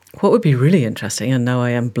 what would be really interesting, and now I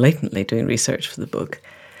am blatantly doing research for the book,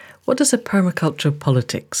 what does a permaculture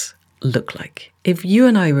politics look like? If you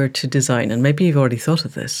and I were to design, and maybe you've already thought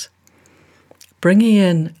of this, bringing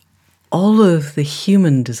in all of the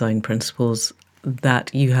human design principles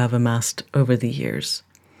that you have amassed over the years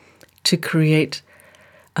to create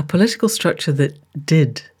a political structure that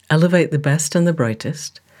did elevate the best and the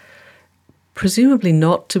brightest, presumably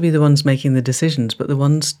not to be the ones making the decisions, but the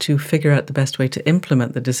ones to figure out the best way to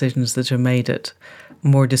implement the decisions that are made at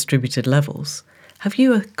more distributed levels. Have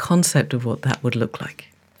you a concept of what that would look like?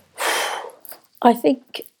 I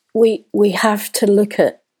think we have to look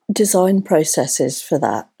at design processes for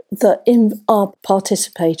that are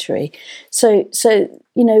participatory. So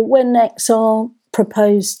when XR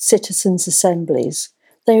proposed citizens' assemblies,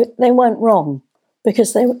 they weren't wrong,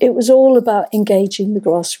 because it was all about engaging the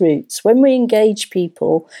grassroots. When we engage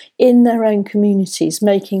people in their own communities,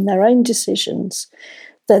 making their own decisions,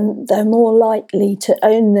 then they're more likely to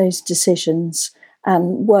own those decisions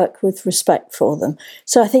and work with respect for them.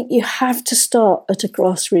 So I think you have to start at a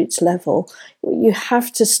grassroots level. You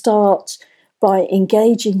have to start by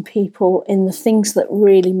engaging people in the things that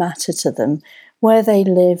really matter to them, where they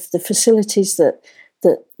live, the facilities that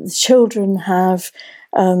the children have,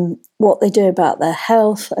 what they do about their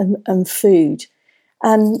health and food.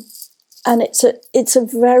 And it's a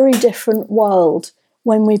very different world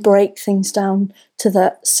when we break things down to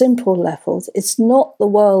that simple level. It's not the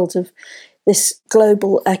world of this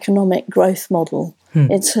global economic growth model.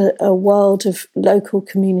 It's a world of local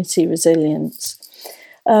community resilience.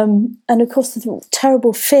 And of course, the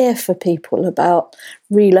terrible fear for people about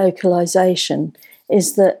relocalisation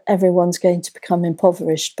is that everyone's going to become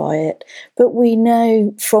impoverished by it. But we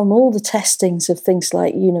know from all the testings of things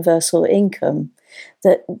like universal income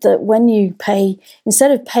that when you pay,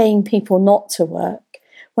 instead of paying people not to work,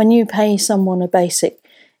 when you pay someone a basic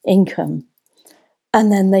income and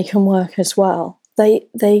then they can work as well,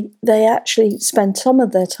 they actually spend some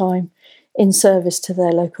of their time in service to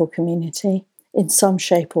their local community in some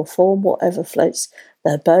shape or form, whatever floats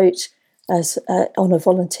their boat, as on a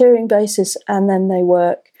volunteering basis, and then they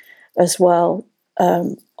work as well.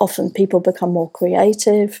 Often people become more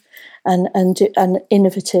creative and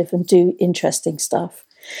innovative and do interesting stuff.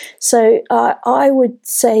 So I would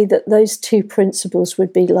say that those two principles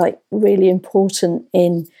would be really important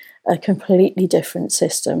in a completely different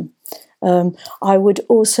system. I would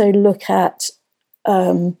also look at,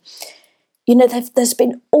 there's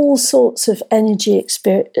been all sorts of energy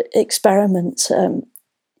experiments.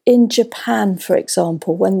 In Japan, for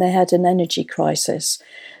example, when they had an energy crisis,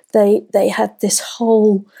 they had this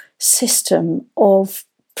whole system of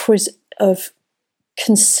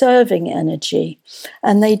conserving energy,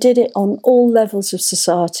 and they did it on all levels of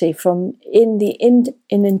society, from in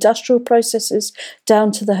industrial processes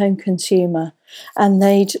down to the home consumer. And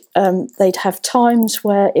they'd have times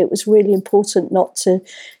where it was really important not to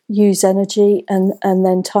use energy, and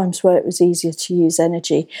then times where it was easier to use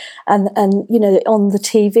energy. And on the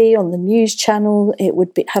TV, on the news channel, it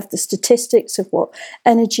would have the statistics of what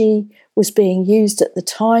energy was being used at the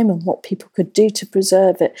time and what people could do to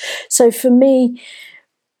preserve it. So for me,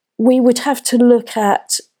 we would have to look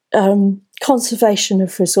at conservation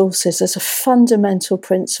of resources as a fundamental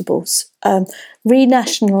principle.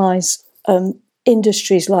 Renationalise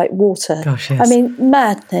industries like water. Gosh, yes. I mean,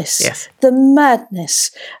 madness. Yes. The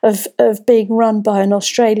madness of being run by an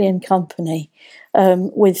Australian company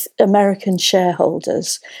with American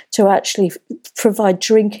shareholders to actually provide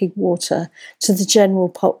drinking water to the general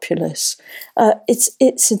populace.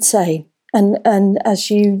 It's insane. And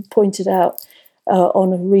as you pointed out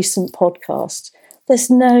on a recent podcast, there's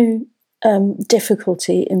no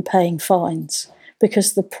difficulty in paying fines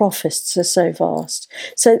because the profits are so vast.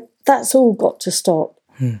 So that's all got to stop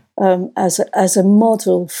as a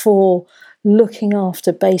model for looking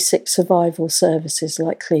after basic survival services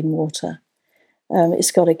like clean water.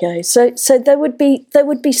 It's got to go. So there would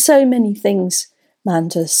be so many things,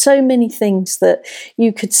 Manda, so many things that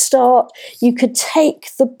you could start. You could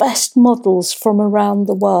take the best models from around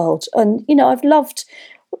the world. And, I've loved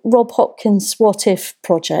Rob Hopkins' What If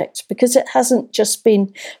project because it hasn't just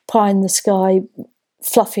been pie in the sky,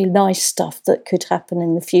 fluffy, nice stuff that could happen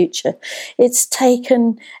in the future. It's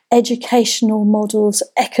taken educational models,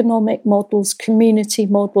 economic models, community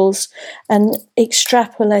models, and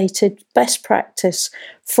extrapolated best practice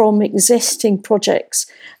from existing projects,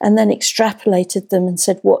 and then extrapolated them and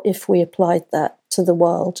said, what if we applied that to the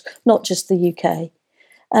world, not just the UK?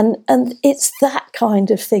 And it's that kind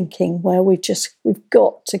of thinking where we've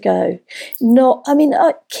got to go.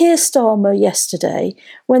 Keir Starmer yesterday,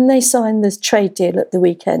 when they signed this trade deal at the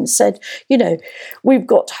weekend, said, we've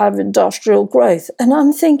got to have industrial growth. And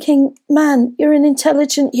I'm thinking, man, you're an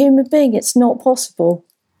intelligent human being. It's not possible.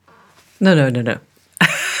 No.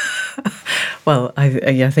 Well,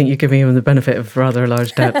 I think you're giving him the benefit of rather a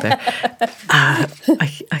large doubt there.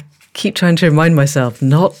 I keep trying to remind myself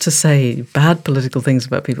not to say bad political things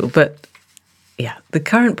about people, but yeah, the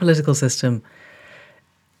current political system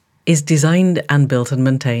is designed and built and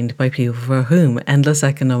maintained by people for whom endless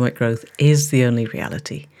economic growth is the only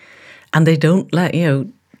reality. And they don't let,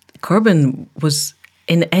 Corbyn was,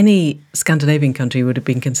 in any Scandinavian country, would have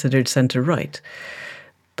been considered centre-right.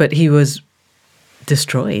 But he was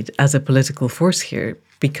destroyed as a political force here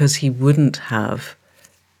because he wouldn't have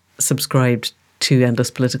subscribed to endless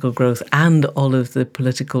political growth and all of the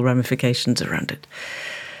political ramifications around it.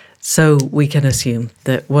 So we can assume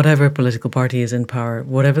that whatever political party is in power,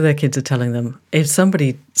 whatever their kids are telling them, if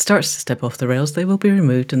somebody starts to step off the rails, they will be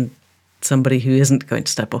removed, and somebody who isn't going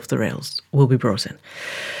to step off the rails will be brought in.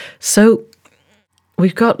 So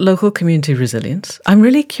we've got local community resilience. I'm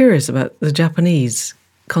really curious about the Japanese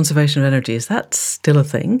conservation of energy. Is that still a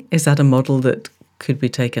thing? Is that a model that could be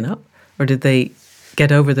taken up? Or did they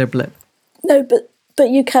get over their blip? No, but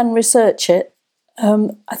you can research it.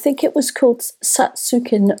 I think it was called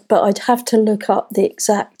Satsukin, but I'd have to look up the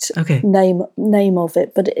exact name of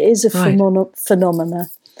it. But it is a phenomena,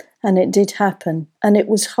 and it did happen, and it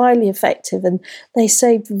was highly effective, and they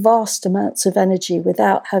saved vast amounts of energy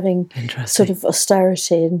without having sort of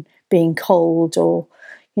austerity and being cold or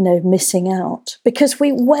missing out. Because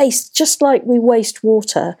we waste, just like we waste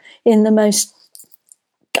water in the most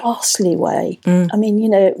ghastly way. I mean,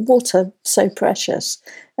 water so precious,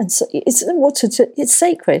 and so it's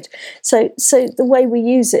sacred. So the way we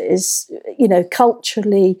use it is,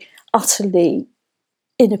 culturally utterly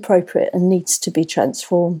inappropriate and needs to be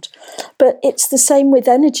transformed. But it's the same with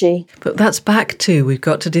energy. But that's back to, we've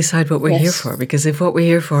got to decide what we're here for, because if what we're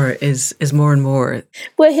here for is more and more,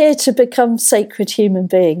 we're here to become sacred human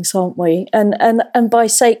beings, aren't we? And by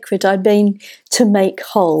sacred I mean to make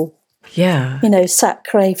whole. Yeah.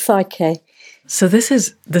 Sacre fike. So this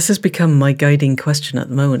has become my guiding question at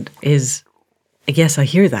the moment is, yes, I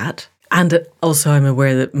hear that. And also I'm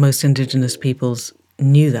aware that most Indigenous peoples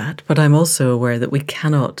knew that, but I'm also aware that we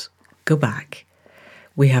cannot go back.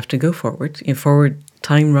 We have to go forward. Forward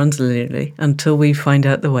time runs linearly until we find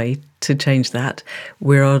out the way to change that.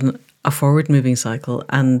 We're on a forward-moving cycle,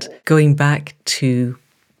 and going back to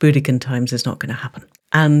Boudican times is not going to happen.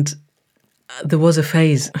 And there was a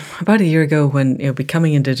phase about a year ago when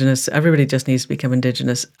becoming Indigenous, everybody just needs to become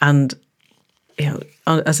Indigenous. And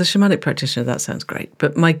as a shamanic practitioner, that sounds great.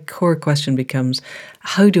 But my core question becomes,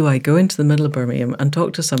 how do I go into the middle of Birmingham and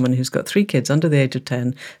talk to someone who's got 3 kids under the age of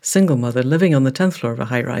 10, single mother, living on the 10th floor of a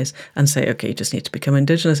high rise, and say, okay, you just need to become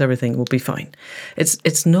Indigenous, everything will be fine.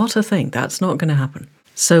 It's not a thing. That's not going to happen.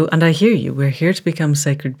 So, and I hear you, we're here to become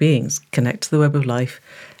sacred beings, connect to the web of life,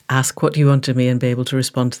 ask what you want of me and be able to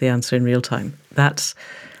respond to the answer in real time.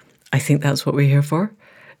 I think that's what we're here for.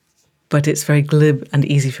 But it's very glib and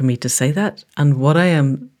easy for me to say that. And what I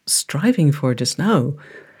am striving for just now,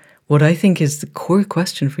 what I think is the core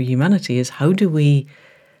question for humanity is, how do we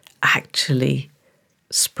actually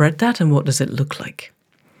spread that, and what does it look like?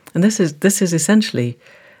 And this is essentially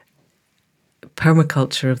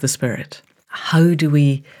permaculture of the spirit. How do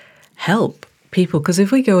we help people? Because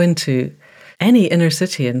if we go into any inner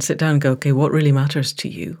city and sit down and go, okay, what really matters to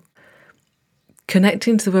you?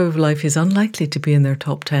 Connecting to the web of life is unlikely to be in their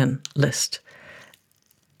top 10 list.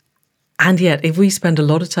 And yet, if we spend a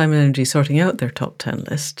lot of time and energy sorting out their top 10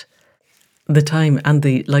 list, the time and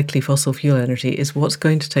the likely fossil fuel energy is what's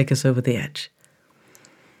going to take us over the edge.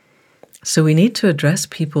 So we need to address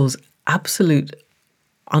people's absolute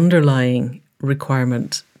underlying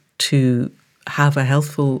requirement to have a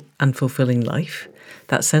healthful and fulfilling life,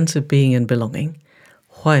 that sense of being and belonging,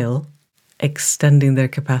 while extending their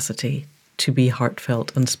capacity to be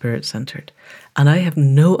heartfelt and spirit-centered. And I have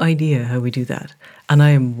no idea how we do that. And I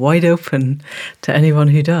am wide open to anyone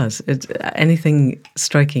who does. It's anything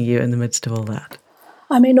striking you in the midst of all that?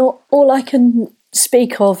 I mean, all I can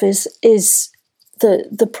speak of is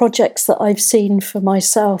the projects that I've seen for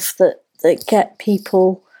myself that get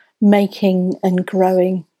people making and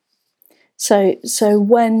growing. So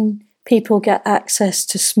when people get access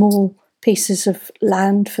to small pieces of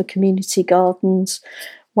land for community gardens,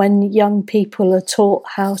 when young people are taught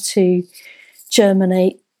how to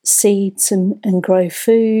germinate seeds and grow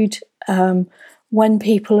food, when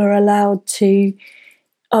people are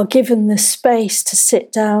given the space to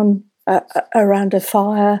sit down around a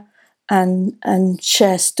fire and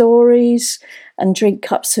share stories and drink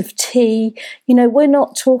cups of tea. We're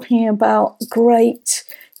not talking about great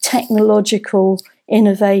technological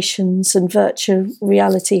innovations and virtual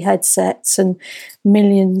reality headsets and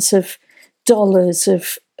millions of dollars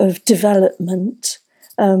of development.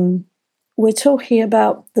 We're talking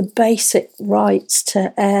about the basic rights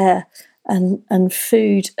to air and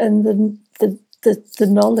food and the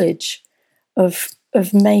knowledge of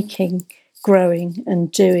making, growing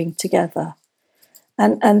and doing together.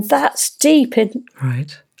 And that's deep in...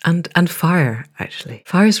 Right. And fire, actually.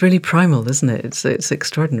 Fire is really primal, isn't it? It's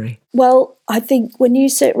extraordinary. Well, I think when you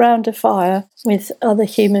sit round a fire with other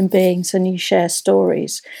human beings and you share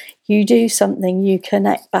stories, you do something, you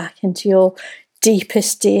connect back into your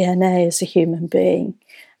deepest DNA as a human being,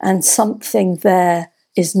 and something there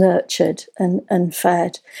is nurtured and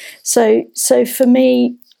fed. So for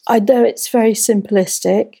me, I know it's very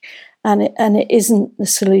simplistic, and it isn't the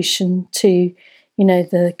solution to,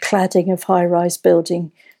 the cladding of high-rise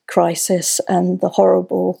building crisis and the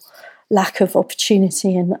horrible lack of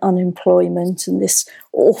opportunity and unemployment and this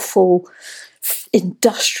awful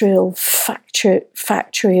industrial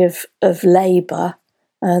factory of labour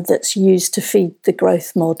that's used to feed the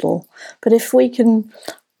growth model. But if we can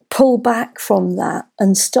pull back from that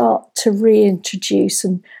and start to reintroduce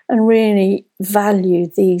and really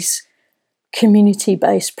value these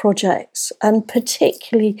community-based projects, and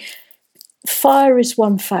particularly fire is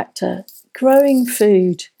one factor, growing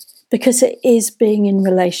food, because it is being in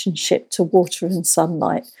relationship to water and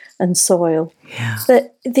sunlight and soil. Yeah.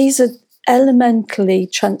 That these are elementally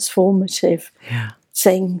transformative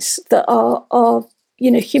things that are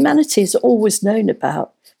humanity has always known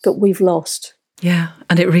about, but we've lost. Yeah,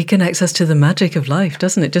 and it reconnects us to the magic of life,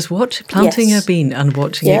 doesn't it? Just planting a bean and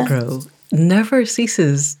watching it grow never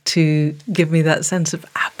ceases to give me that sense of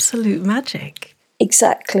absolute magic.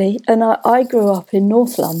 Exactly. And I grew up in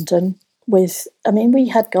North London we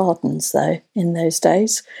had gardens though in those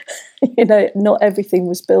days. Not everything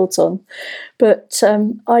was built on. But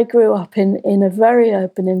I grew up in a very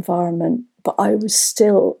urban environment, but I was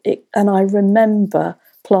still, and I remember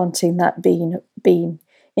planting that bean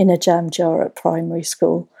in a jam jar at primary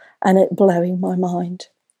school and it blowing my mind.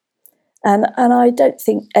 And I don't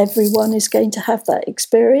think everyone is going to have that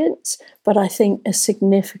experience, but I think a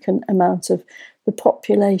significant amount of the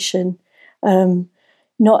population,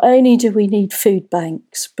 not only do we need food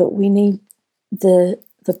banks, but we need the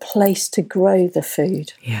place to grow the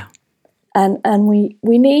food. Yeah. And we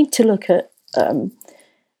need to look at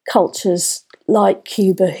cultures like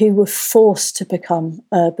Cuba who were forced to become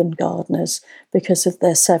urban gardeners because of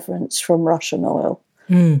their severance from Russian oil.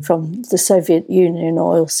 from the Soviet Union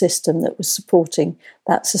oil system that was supporting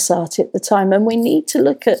that society at the time. And we need to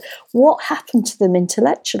look at what happened to them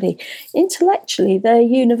intellectually. Intellectually, their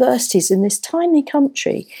universities in this tiny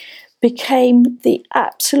country became the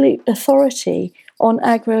absolute authority on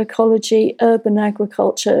agroecology, urban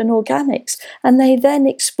agriculture, and organics. And they then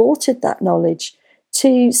exported that knowledge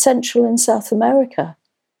to Central and South America.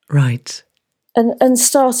 Right. And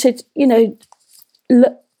started,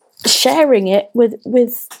 sharing it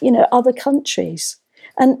with other countries.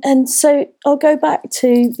 And so I'll go back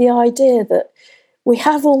to the idea that we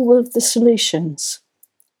have all of the solutions,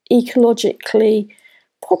 ecologically,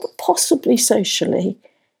 possibly socially.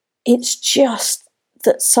 It's just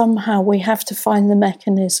that somehow we have to find the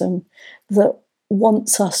mechanism that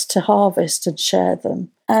wants us to harvest and share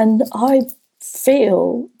them. And I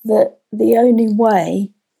feel that the only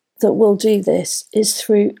way that we'll do this is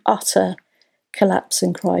through utter collapse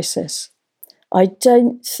and crisis. I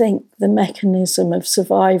don't think the mechanism of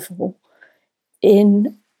survival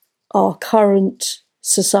in our current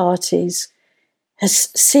societies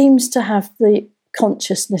seems to have the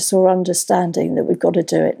consciousness or understanding that we've got to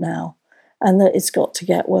do it now and that it's got to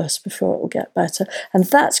get worse before it will get better. And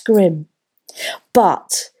that's grim.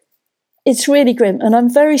 But it's really grim. And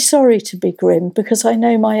I'm very sorry to be grim because I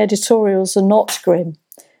know my editorials are not grim.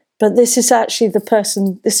 But this is actually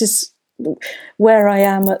this is where I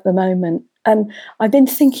am at the moment. And I've been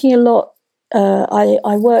thinking a lot.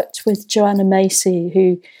 I worked with Joanna Macy,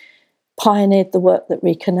 who pioneered the work that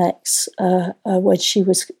reconnects when she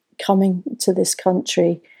was coming to this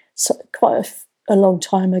country quite a long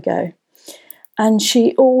time ago. And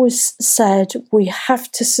she always said, we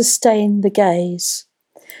have to sustain the gaze.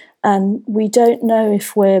 And we don't know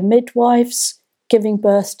if we're midwives giving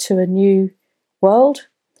birth to a new world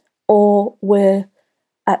or we're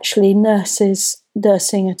actually nurses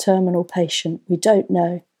nursing a terminal patient. We don't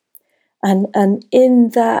know. And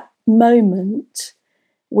in that moment,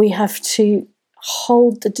 we have to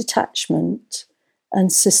hold the detachment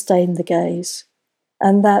and sustain the gaze.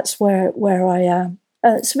 And that's where I am.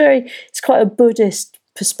 It's quite a Buddhist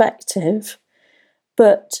perspective,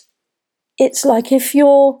 but it's like if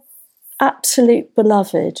your absolute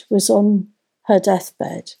beloved was on her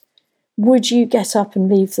deathbed, would you get up and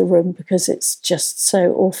leave the room because it's just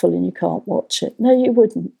so awful and you can't watch it? No, you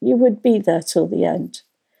wouldn't. You would be there till the end.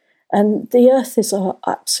 And the earth is our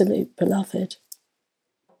absolute beloved.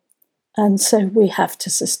 And so we have to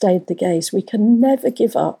sustain the gaze. We can never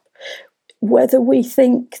give up. Whether we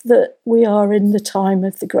think that we are in the time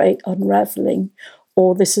of the great unravelling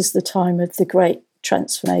or this is the time of the great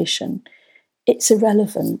transformation, it's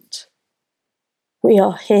irrelevant. We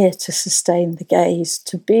are here to sustain the gaze,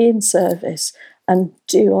 to be in service and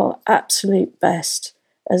do our absolute best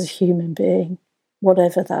as a human being,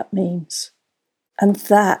 whatever that means. And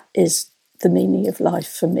that is the meaning of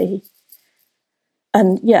life for me.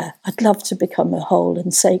 And yeah, I'd love to become a whole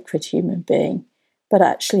and sacred human being. But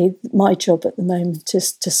actually, my job at the moment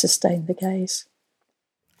is to sustain the gaze.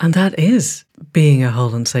 And that is being a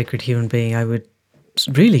whole and sacred human being. I would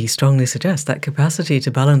really strongly suggest that capacity to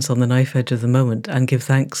balance on the knife edge of the moment and give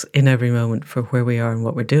thanks in every moment for where we are and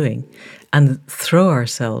what we're doing, and throw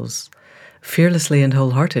ourselves fearlessly and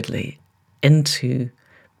wholeheartedly into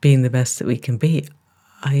being the best that we can be.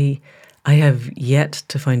 I have yet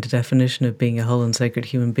to find a definition of being a whole and sacred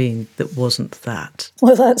human being that wasn't that.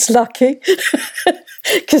 Well, that's lucky,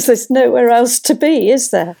 because there's nowhere else to be,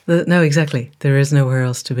 is there? No, exactly. There is nowhere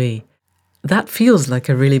else to be. That feels like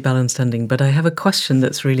a really balanced ending, but I have a question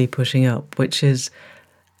that's really pushing up, which is,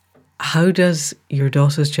 how does your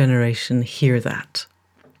daughter's generation hear that?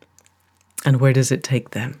 And where does it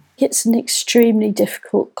take them? It's an extremely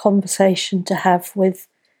difficult conversation to have with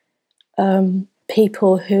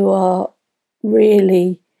people who are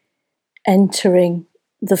really entering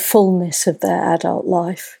the fullness of their adult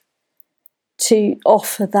life. To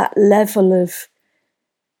offer that level of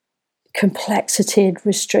complexity and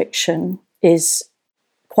restriction is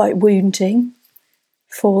quite wounding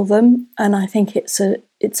for them, and I think it's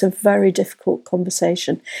a very difficult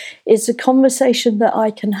conversation. It's a conversation that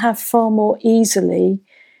I can have far more easily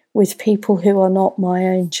with people who are not my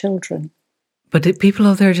own children. But people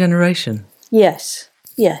of their generation? Yes.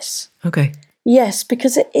 Okay. Yes,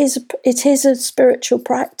 because it is a spiritual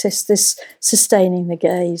practice, this sustaining the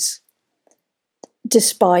gaze,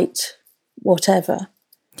 despite whatever.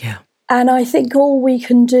 Yeah. And I think all we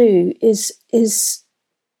can do is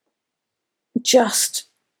just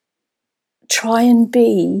try and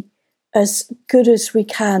be as good as we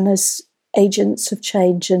can as agents of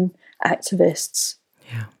change and activists.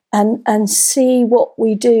 Yeah. and see what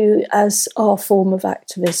we do as our form of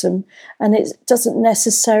activism. And it doesn't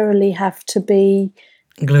necessarily have to be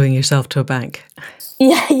gluing yourself to a bank.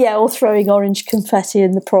 Yeah, or throwing orange confetti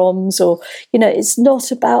in the proms, or, it's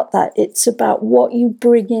not about that. It's about what you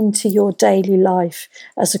bring into your daily life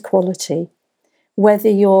as a quality, whether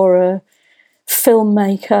you're a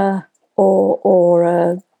filmmaker or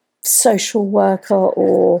a social worker,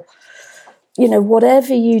 or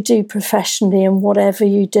whatever you do professionally and whatever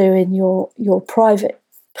you do in your private,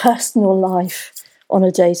 personal life on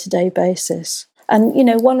a day-to-day basis. And,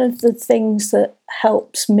 one of the things that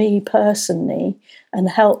helps me personally and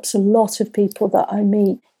helps a lot of people that I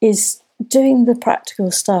meet is doing the practical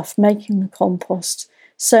stuff, making the compost,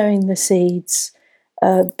 sowing the seeds,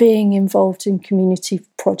 being involved in community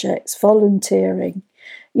projects, volunteering,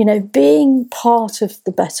 being part of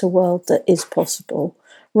the better world that is possible,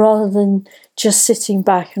 rather than just sitting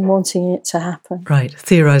back and wanting it to happen. Right,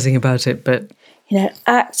 theorising about it, but...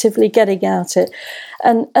 actively getting at it.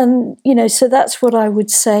 And so that's what I would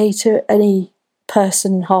say to any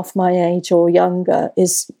person half my age or younger,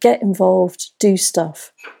 is get involved, do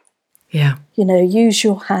stuff. Yeah. Use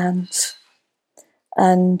your hands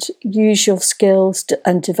and use your skills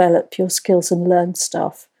and develop your skills and learn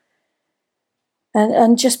stuff.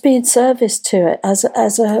 And just be in service to it as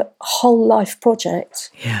a whole life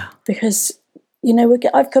project. Yeah. Because,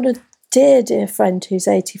 I've got a dear friend who's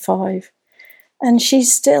 85, and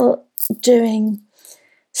she's still doing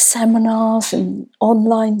seminars and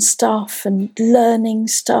online stuff and learning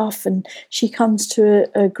stuff. And she comes to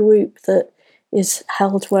a group that is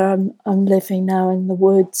held where I'm living now in the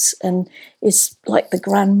woods, and is like the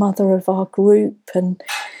grandmother of our group. And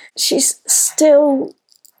she's still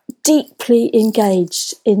deeply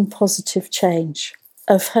engaged in positive change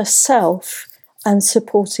of herself and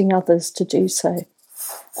supporting others to do so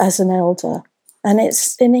as an elder. And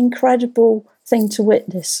it's an incredible thing to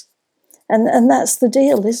witness. And that's the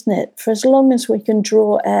deal, isn't it? For as long as we can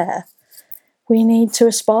draw air, we need to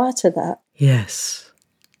aspire to that. Yes.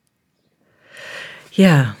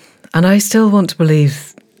 Yeah. And I still want to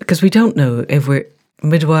believe, because we don't know if we're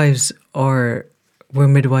midwives or we're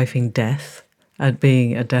midwifing death, at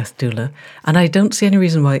being a death doula. And I don't see any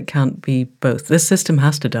reason why it can't be both. This system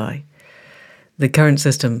has to die. The current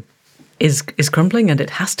system is crumbling and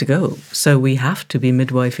it has to go. So we have to be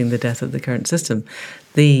midwifing the death of the current system.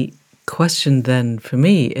 The question then for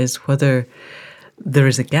me is whether there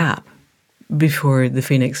is a gap before the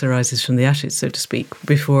phoenix arises from the ashes, so to speak,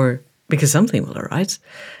 because something will arise.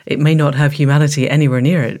 It may not have humanity anywhere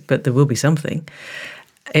near it, but there will be something.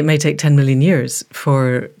 It may take 10 million years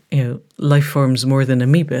for life forms more than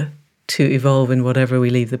amoeba to evolve in whatever we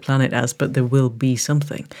leave the planet as, but there will be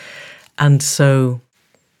something. And so,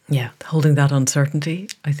 holding that uncertainty,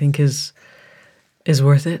 I think, is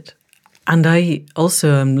worth it. And I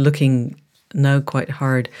also am looking now quite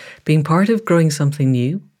hard, being part of growing something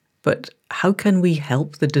new, but how can we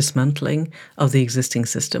help the dismantling of the existing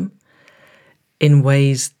system in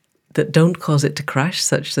ways that don't cause it to crash,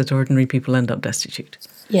 such that ordinary people end up destitute?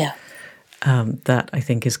 Yeah. That, I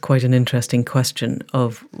think, is quite an interesting question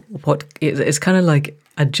of what... It's kind of like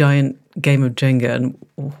a giant game of Jenga, and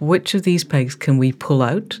which of these pegs can we pull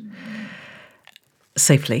out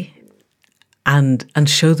safely and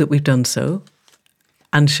show that we've done so,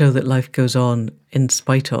 and show that life goes on in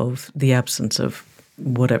spite of the absence of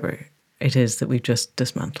whatever it is that we've just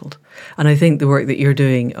dismantled. And I think the work that you're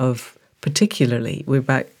doing of... Particularly,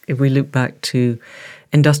 if we look back to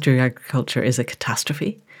industrial agriculture is a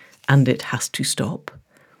catastrophe and it has to stop.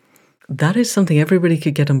 That is something everybody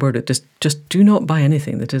could get on board with. Just do not buy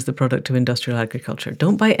anything that is the product of industrial agriculture.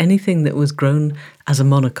 Don't buy anything that was grown as a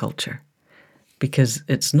monoculture, because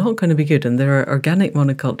it's not going to be good. And there are organic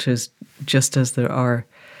monocultures just as there are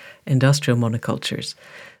industrial monocultures.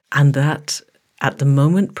 And that, at the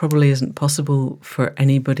moment, probably isn't possible for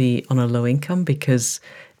anybody on a low income, because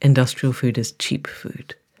industrial food is cheap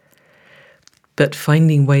food. But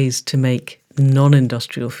finding ways to make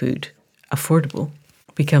non-industrial food affordable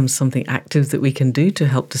becomes something active that we can do to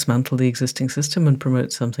help dismantle the existing system and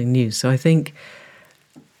promote something new. So I think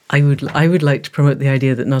I would like to promote the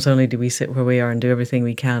idea that not only do we sit where we are and do everything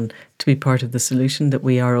we can to be part of the solution, that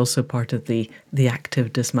we are also part of the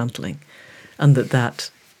active dismantling, and that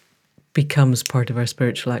becomes part of our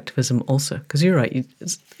spiritual activism also. Because you're right,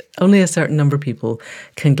 only a certain number of people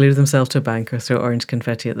can glue themselves to a bank or throw orange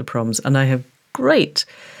confetti at the proms, and I have great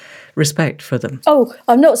respect for them. Oh,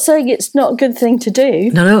 I'm not saying it's not a good thing to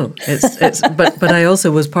do. No, it's but I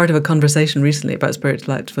also was part of a conversation recently about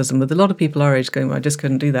spiritual activism with a lot of people our age going, well, I just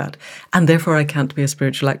couldn't do that, and therefore I can't be a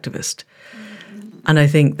spiritual activist. And I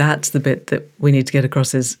think that's the bit that we need to get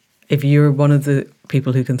across is if you're one of the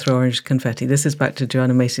people who can throw orange confetti, this is back to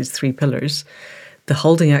Joanna Macy's 3 pillars. The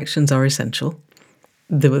holding actions are essential.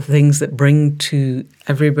 The things that bring to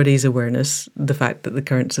everybody's awareness the fact that the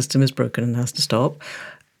current system is broken and has to stop.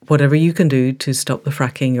 Whatever you can do to stop the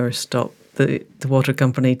fracking or stop the water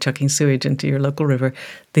company chucking sewage into your local river,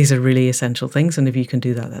 these are really essential things. And if you can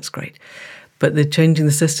do that, that's great. But the changing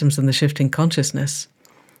the systems and the shifting consciousness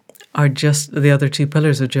are just the other 2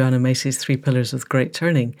 pillars of Joanna Macy's 3 pillars of great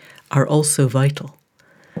turning are also vital.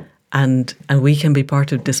 And we can be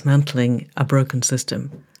part of dismantling a broken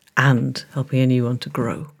system and helping a new one to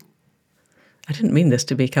grow. I didn't mean this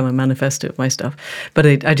to become a manifesto of my stuff, but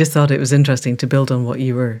I just thought it was interesting to build on what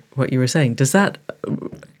you were saying. Does that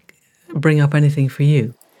bring up anything for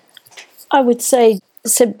you? I would say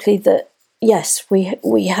simply that, yes,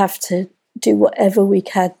 we have to do whatever we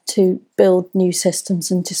can to build new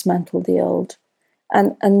systems and dismantle the old.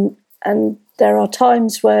 And there are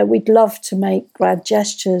times where we'd love to make grand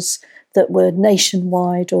gestures that were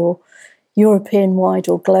nationwide or European-wide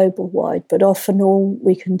or global-wide, but often all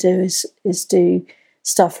we can do is do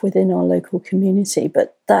stuff within our local community.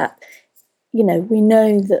 But that, we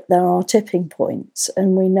know that there are tipping points,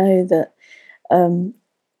 and we know that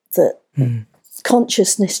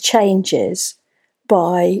consciousness changes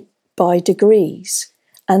by degrees,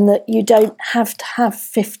 and that you don't have to have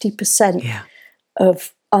 50%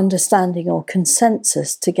 of understanding or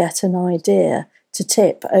consensus to get an idea to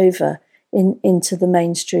tip over into the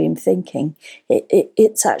mainstream thinking.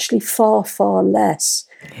 It's actually far, far less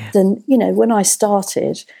than, when I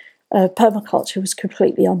started, permaculture was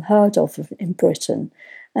completely unheard of in Britain.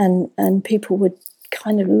 And people would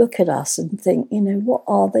kind of look at us and think, what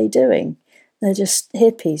are they doing? They're just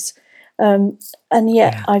hippies. And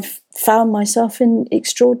yet I've found myself in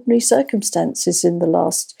extraordinary circumstances in the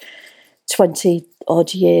last 20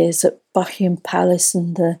 odd years at Buckingham Palace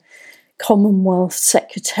and the Commonwealth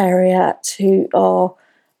Secretariat, who are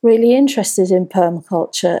really interested in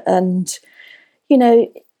permaculture. And,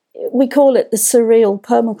 we call it the Surreal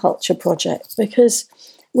Permaculture Project because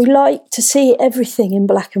we like to see everything in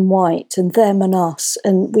black and white and them and us.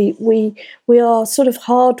 And we are sort of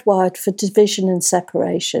hardwired for division and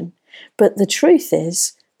separation. But the truth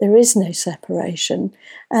is, there is no separation.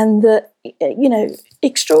 And that,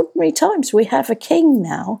 extraordinary times. We have a king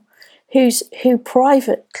now who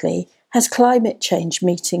privately has climate change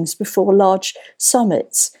meetings before large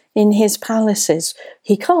summits in his palaces.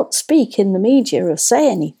 He can't speak in the media or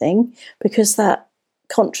say anything because that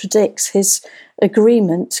contradicts his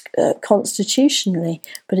agreement constitutionally,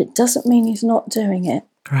 but it doesn't mean he's not doing it.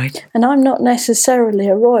 Right. And I'm not necessarily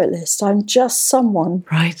a royalist. I'm just someone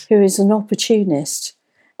who is an opportunist.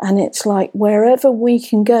 And it's like, wherever we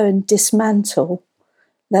can go and dismantle,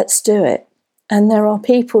 let's do it. And there are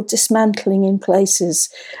people dismantling in places,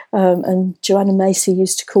 and Joanna Macy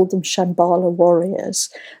used to call them Shambhala warriors.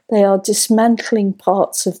 They are dismantling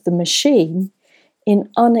parts of the machine in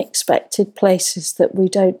unexpected places that we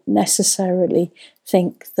don't necessarily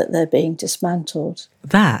think that they're being dismantled.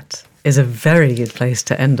 That is a very good place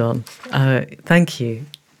to end on. Thank you.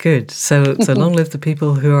 Good. So long live the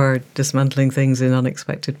people who are dismantling things in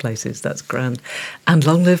unexpected places. That's grand. And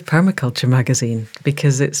long live Permaculture magazine,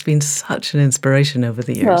 because it's been such an inspiration over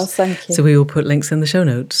the years. Well, thank you. So we will put links in the show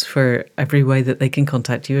notes for every way that they can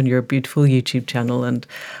contact you and your beautiful YouTube channel and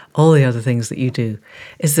all the other things that you do.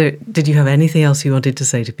 Did you have anything else you wanted to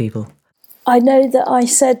say to people? I know that I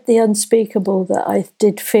said the unspeakable, that I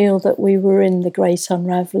did feel that we were in the great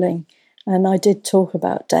unravelling, and I did talk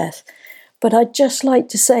about death. But I'd just like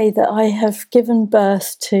to say that I have given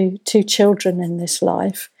birth to 2 children in this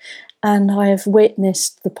life, and I have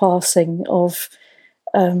witnessed the passing of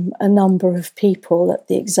a number of people at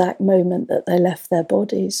the exact moment that they left their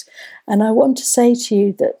bodies. And I want to say to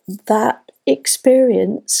you that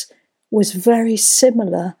experience was very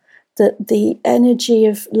similar, that the energy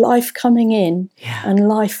of life coming in and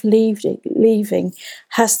life leaving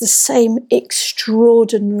has the same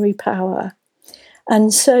extraordinary power.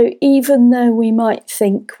 And so even though we might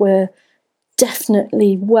think we're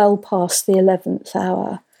definitely well past the 11th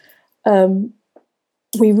hour,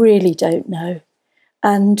 we really don't know.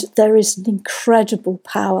 And there is an incredible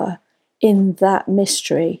power in that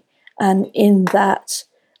mystery and in that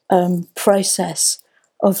process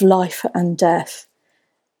of life and death,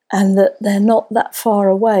 and that they're not that far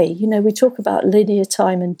away. We talk about linear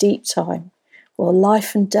time and deep time. Well,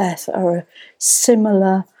 life and death are a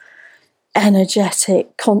similar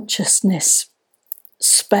energetic consciousness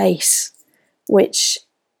space, which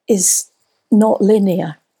is not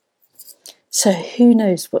linear. So who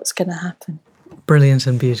knows what's going to happen? brilliant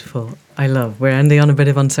and beautiful. I love. We're ending on a bit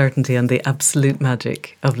of uncertainty and the absolute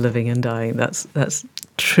magic of living and dying. That's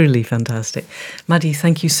truly fantastic. Maddy,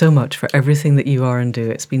 thank you so much for everything that you are and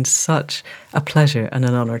do. It's been such a pleasure and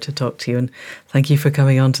an honour to talk to you, and thank you for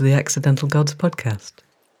coming on to the Accidental Gods podcast.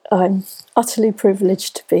 I'm utterly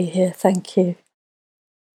privileged to be here. Thank you.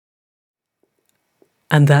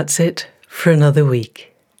 And that's it for another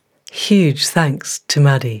week. Huge thanks to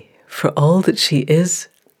Maddy for all that she is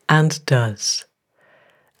and does.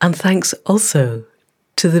 And thanks also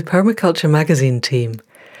to the Permaculture magazine team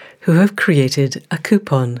who have created a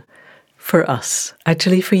coupon for us,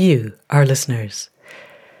 actually for you, our listeners.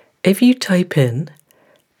 If you type in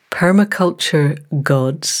Permaculture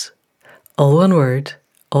Gods, all one word,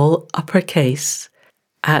 all uppercase,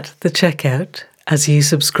 at the checkout as you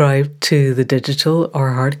subscribe to the digital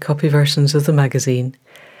or hard copy versions of the magazine,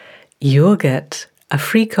 you'll get a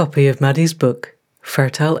free copy of Maddy's book,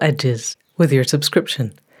 Fertile Edges, with your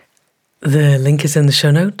subscription. The link is in the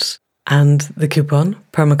show notes, and the coupon,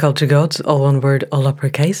 Permaculture Gods, all one word, all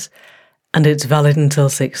uppercase, and it's valid until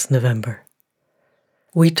 6th November.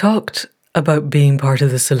 We talked about being part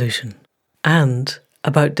of the solution and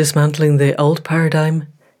about dismantling the old paradigm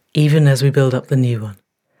even as we build up the new one.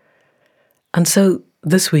 And so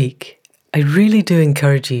this week, I really do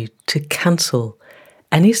encourage you to cancel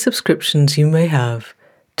any subscriptions you may have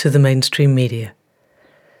to the mainstream media,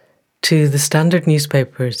 to the standard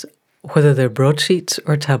newspapers, whether they're broadsheets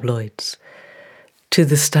or tabloids, to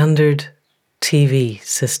the standard TV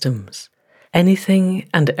systems, anything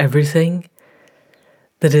and everything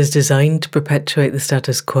that is designed to perpetuate the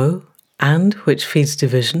status quo and which feeds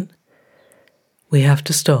division, we have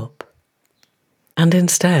to stop. And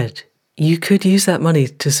instead, you could use that money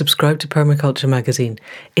to subscribe to Permaculture magazine.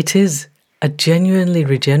 It is a genuinely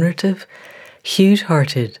regenerative,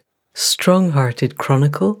 huge-hearted, strong-hearted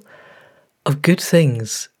chronicle of good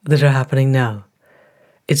things that are happening now.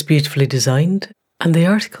 It's beautifully designed, and the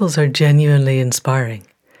articles are genuinely inspiring.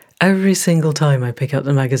 Every single time I pick up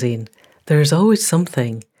the magazine, there is always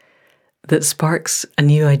something that sparks a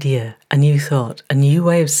new idea, a new thought, a new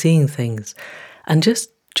way of seeing things, and just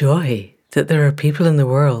joy that there are people in the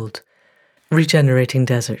world regenerating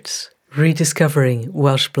deserts, rediscovering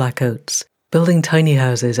Welsh black oats, building tiny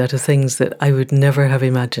houses out of things that I would never have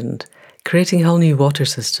imagined, creating whole new water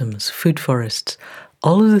systems, food forests,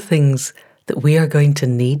 all of the things that we are going to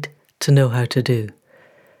need to know how to do,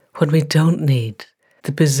 when we don't need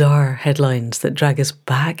the bizarre headlines that drag us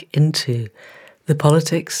back into the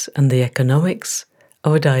politics and the economics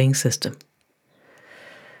of a dying system.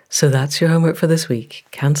 So that's your homework for this week.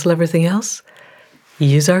 Cancel everything else,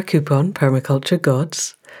 use our coupon Permaculture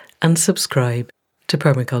Gods, and subscribe to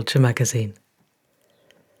Permaculture magazine.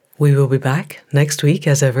 We will be back next week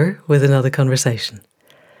as ever with another conversation.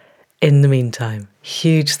 In the meantime,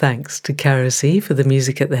 huge thanks to Caro C for the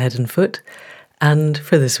music at the head and foot and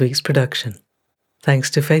for this week's production. Thanks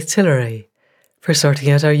to Faith Tilleray for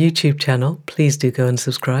sorting out our YouTube channel. Please do go and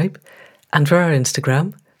subscribe. And for our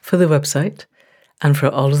Instagram, for the website, and for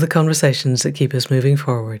all of the conversations that keep us moving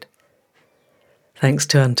forward. Thanks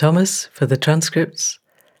to Anne Thomas for the transcripts,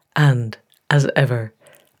 and, as ever,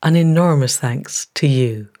 an enormous thanks to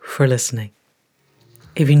you for listening.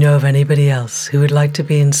 If you know of anybody else who would like to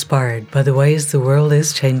be inspired by the ways the world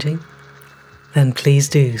is changing, then please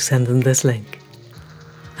do send them this link.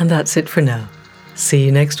 And that's it for now. See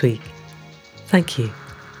you next week. Thank you,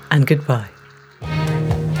 and goodbye.